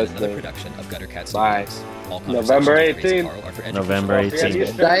 everybody, This for has been listening. another production of Gutter Cat Bye. Studios. All November conversations with Crazy 18th. Carl are for educational November purposes 18th. only.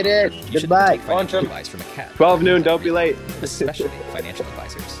 Excited. You shouldn't Goodbye. take financial Quantum. advice from a cat. 12 noon, don't be late. Especially financial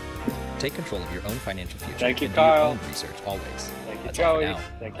advisors. Take control of your own financial future. Thank you, and do your Kyle. own research always. Thank you, That's all for Joey. now.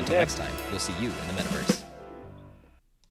 Thank you, Until Dick. next time, we'll see you in the metaverse.